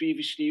obviously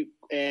previously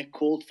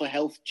called for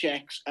health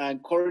checks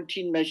and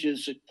quarantine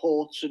measures at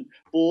ports and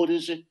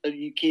borders, at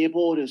UK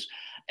borders.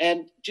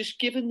 Just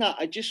given that,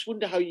 I just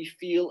wonder how you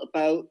feel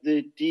about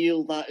the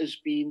deal that has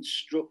been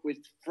struck with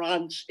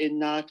France, in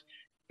that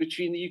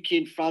between the UK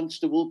and France,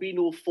 there will be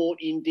no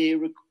 14-day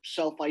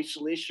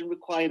self-isolation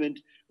requirement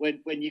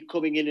when you're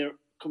coming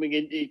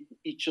into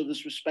each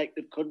other's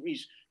respective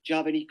countries. Do you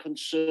have any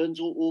concerns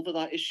over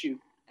that issue?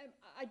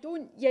 I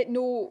don't yet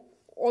know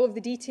all of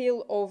the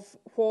detail of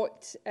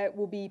what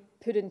will be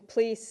put in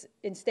place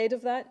instead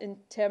of that in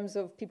terms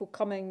of people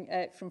coming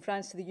from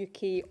France to the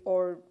UK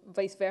or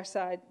vice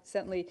versa. I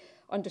certainly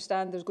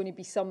understand there's going to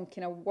be some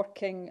kind of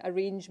working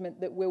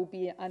arrangement that will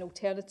be an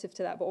alternative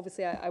to that, but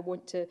obviously I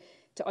want to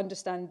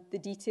understand the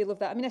detail of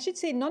that. I mean, I should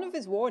say none of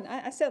us want,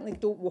 I certainly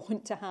don't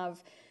want to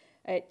have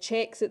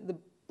checks at the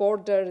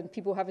border and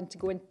people having to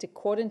go into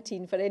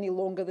quarantine for any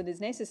longer than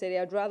is necessary.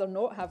 I'd rather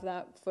not have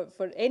that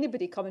for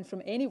anybody coming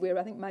from anywhere.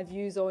 I think my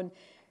views on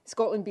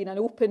Scotland being an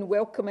open,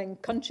 welcoming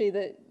country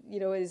that,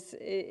 you know,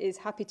 is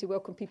happy to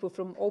welcome people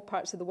from all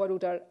parts of the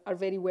world are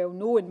very well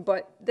known.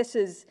 But this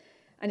is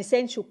an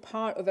essential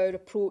part of our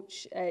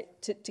approach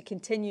to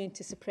continuing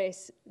to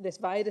suppress this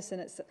virus,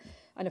 and it's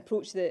an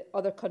approach that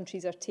other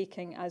countries are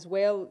taking as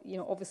well. You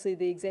know, obviously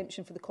the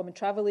exemption for the common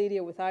travel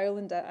area with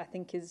Ireland, I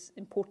think, is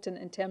important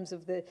in terms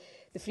of the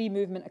free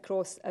movement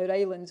across our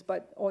islands.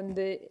 But on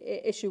the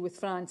issue with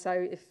France,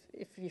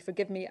 if you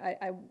forgive me,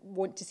 I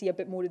want to see a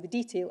bit more of the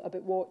detail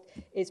about what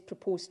is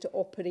proposed to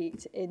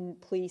operate in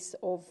place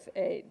of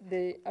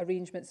the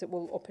arrangements that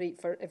will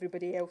operate for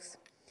everybody else.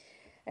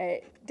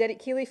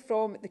 Derek Healy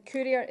from The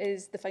Courier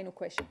is the final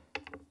question.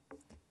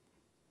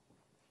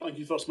 Thank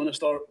you, First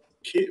Minister.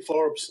 Kate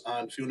Forbes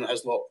and Fiona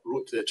Hislop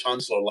wrote to the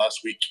Chancellor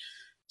last week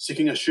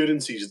seeking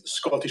assurances that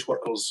Scottish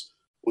workers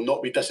will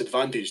not be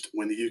disadvantaged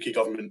when the UK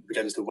government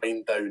begins to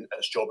wind down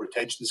its job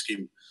retention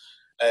scheme.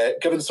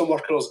 Given some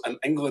workers in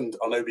England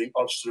are now being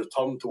urged to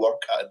return to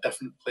work at a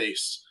different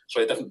pace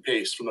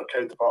from their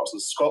counterparts in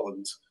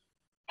Scotland,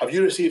 have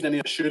you received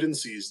any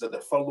assurances that the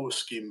furlough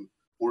scheme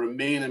will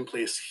remain in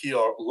place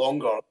here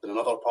longer than in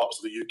other parts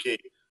of the UK,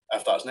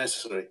 if that's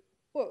necessary?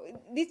 Well,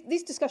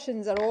 these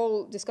discussions are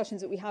all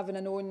discussions that we have on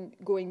an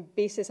ongoing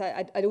basis.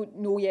 I don't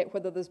know yet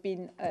whether there's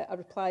been a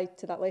reply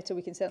to that letter.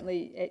 We can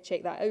certainly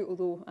check that out,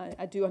 although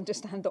I do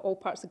understand that all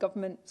parts of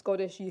government,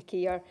 Scottish,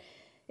 UK, are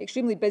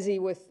extremely busy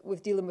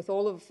with dealing with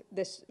all of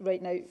this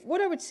right now.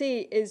 What I would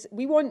say is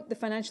we want the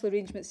financial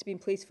arrangements to be in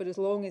place for as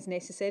long as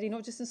necessary,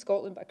 not just in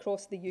Scotland but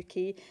across the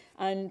UK.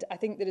 And I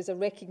think there is a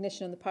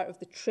recognition on the part of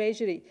the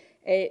Treasury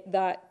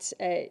that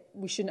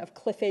we shouldn't have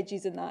cliff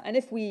edges in that. And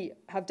if we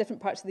have different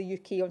parts of the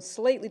UK on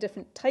slightly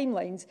different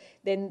timelines,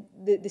 then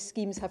the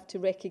schemes have to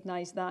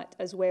recognise that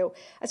as well.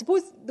 I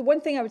suppose the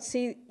one thing I would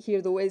say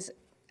here, though, is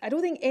I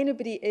don't think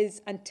anybody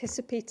is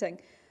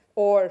anticipating,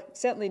 or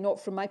certainly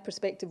not from my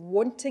perspective,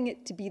 wanting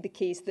it to be the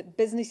case that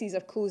businesses are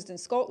closed in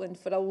Scotland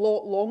for a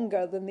lot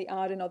longer than they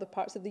are in other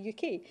parts of the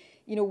UK.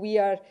 You know, we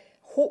are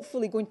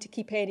hopefully going to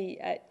keep any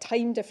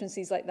time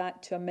differences like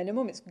that to a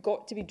minimum. It's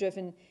got to be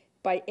driven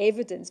by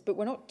evidence, but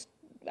we're not,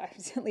 I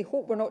certainly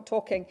hope we're not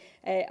talking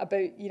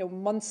about, you know,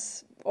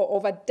 months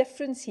of a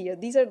difference here.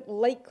 These are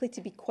likely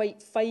to be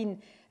quite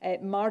fine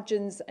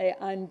margins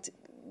and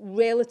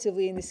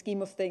relatively, in the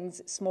scheme of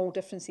things, small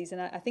differences.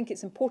 And I think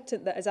it's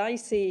important that, as I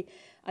say,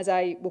 as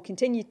I will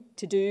continue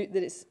to do,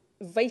 that it's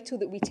vital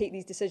that we take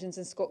these decisions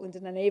in Scotland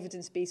in an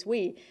evidence-based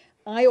way.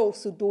 I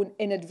also don't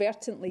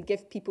inadvertently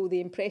give people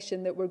the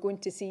impression that we're going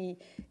to see,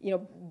 you know,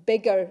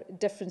 bigger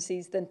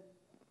differences than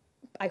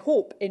I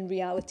hope in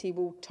reality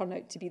will turn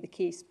out to be the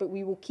case. But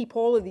we will keep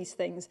all of these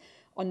things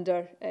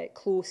under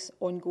close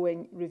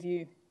ongoing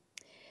review.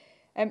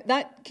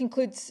 That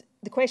concludes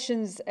the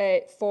questions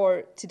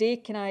for today.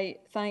 Can I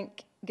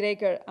thank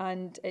Gregor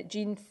and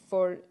Jean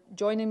for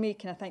joining me?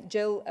 Can I thank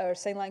Jill, our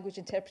sign language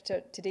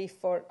interpreter, today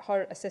for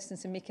her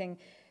assistance in making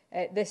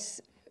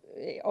this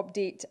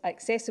update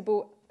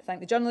accessible. Thank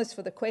the journalists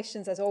for the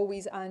questions, as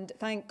always, and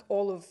thank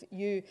all of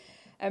you.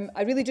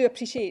 I really do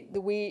appreciate the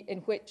way in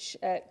which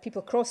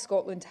people across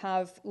Scotland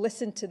have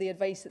listened to the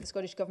advice that the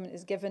Scottish Government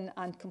has given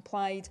and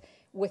complied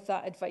with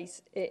that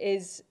advice. It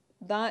is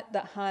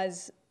that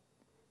has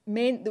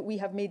meant that we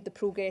have made the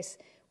progress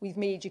we've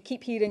made. You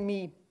keep hearing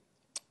me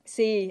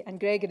say, and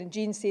Gregor and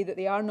Jean say, that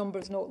the R number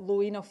is not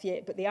low enough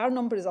yet, but the R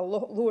number is a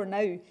lot lower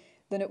now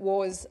than it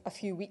was a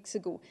few weeks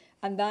ago.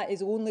 And that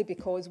is only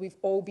because we've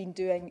all been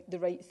doing the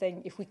right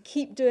thing. If we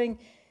keep doing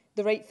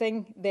the right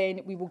thing,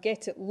 then we will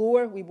get it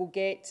lower, we will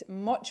get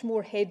much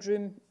more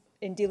headroom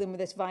in dealing with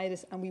this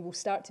virus, and we will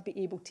start to be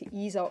able to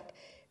ease up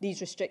these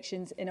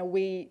restrictions in a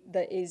way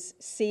that is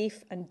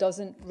safe and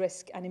doesn't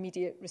risk an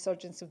immediate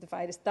resurgence of the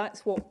virus.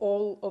 That's what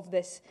all of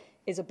this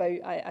is about.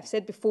 I've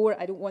said before,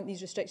 I don't want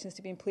these restrictions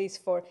to be in place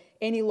for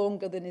any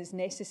longer than is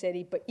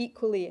necessary, but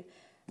equally,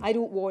 I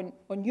don't want,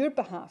 on your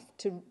behalf,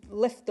 to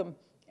lift them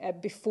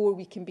before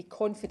we can be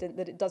confident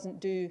that it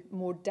doesn't do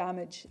more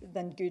damage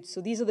than good.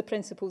 So these are the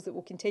principles that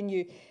will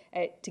continue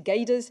to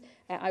guide us.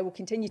 I will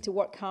continue to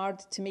work hard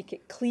to make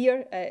it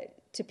clear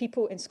to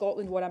people in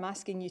Scotland what I'm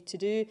asking you to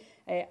do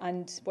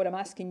and what I'm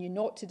asking you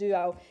not to do.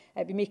 I'll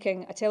be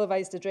making a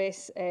televised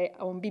address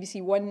on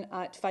BBC One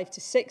at 5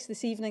 to 6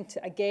 this evening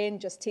to again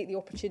just take the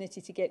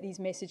opportunity to get these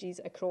messages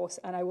across.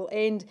 And I will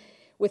end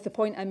with the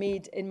point I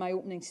made in my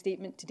opening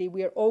statement today.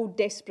 We are all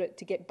desperate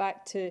to get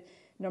back to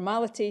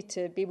normality,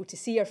 to be able to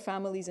see our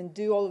families and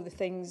do all of the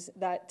things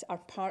that are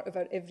part of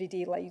our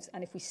everyday lives.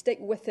 And if we stick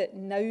with it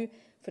now,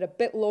 for a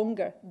bit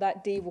longer,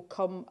 that day will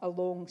come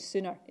along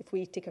sooner. If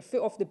we take our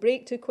foot off the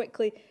brake too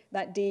quickly,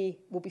 that day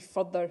will be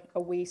further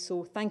away.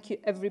 So thank you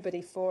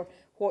everybody for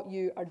what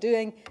you are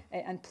doing,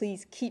 and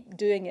please keep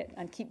doing it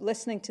and keep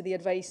listening to the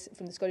advice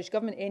from the Scottish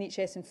Government.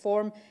 NHS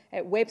Inform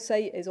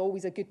website is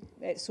always a good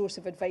source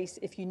of advice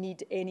if you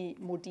need any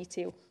more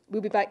detail.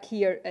 We'll be back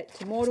here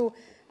tomorrow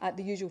at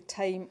the usual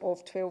time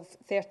of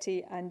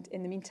 12:30, and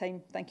in the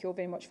meantime, thank you all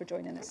very much for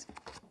joining us.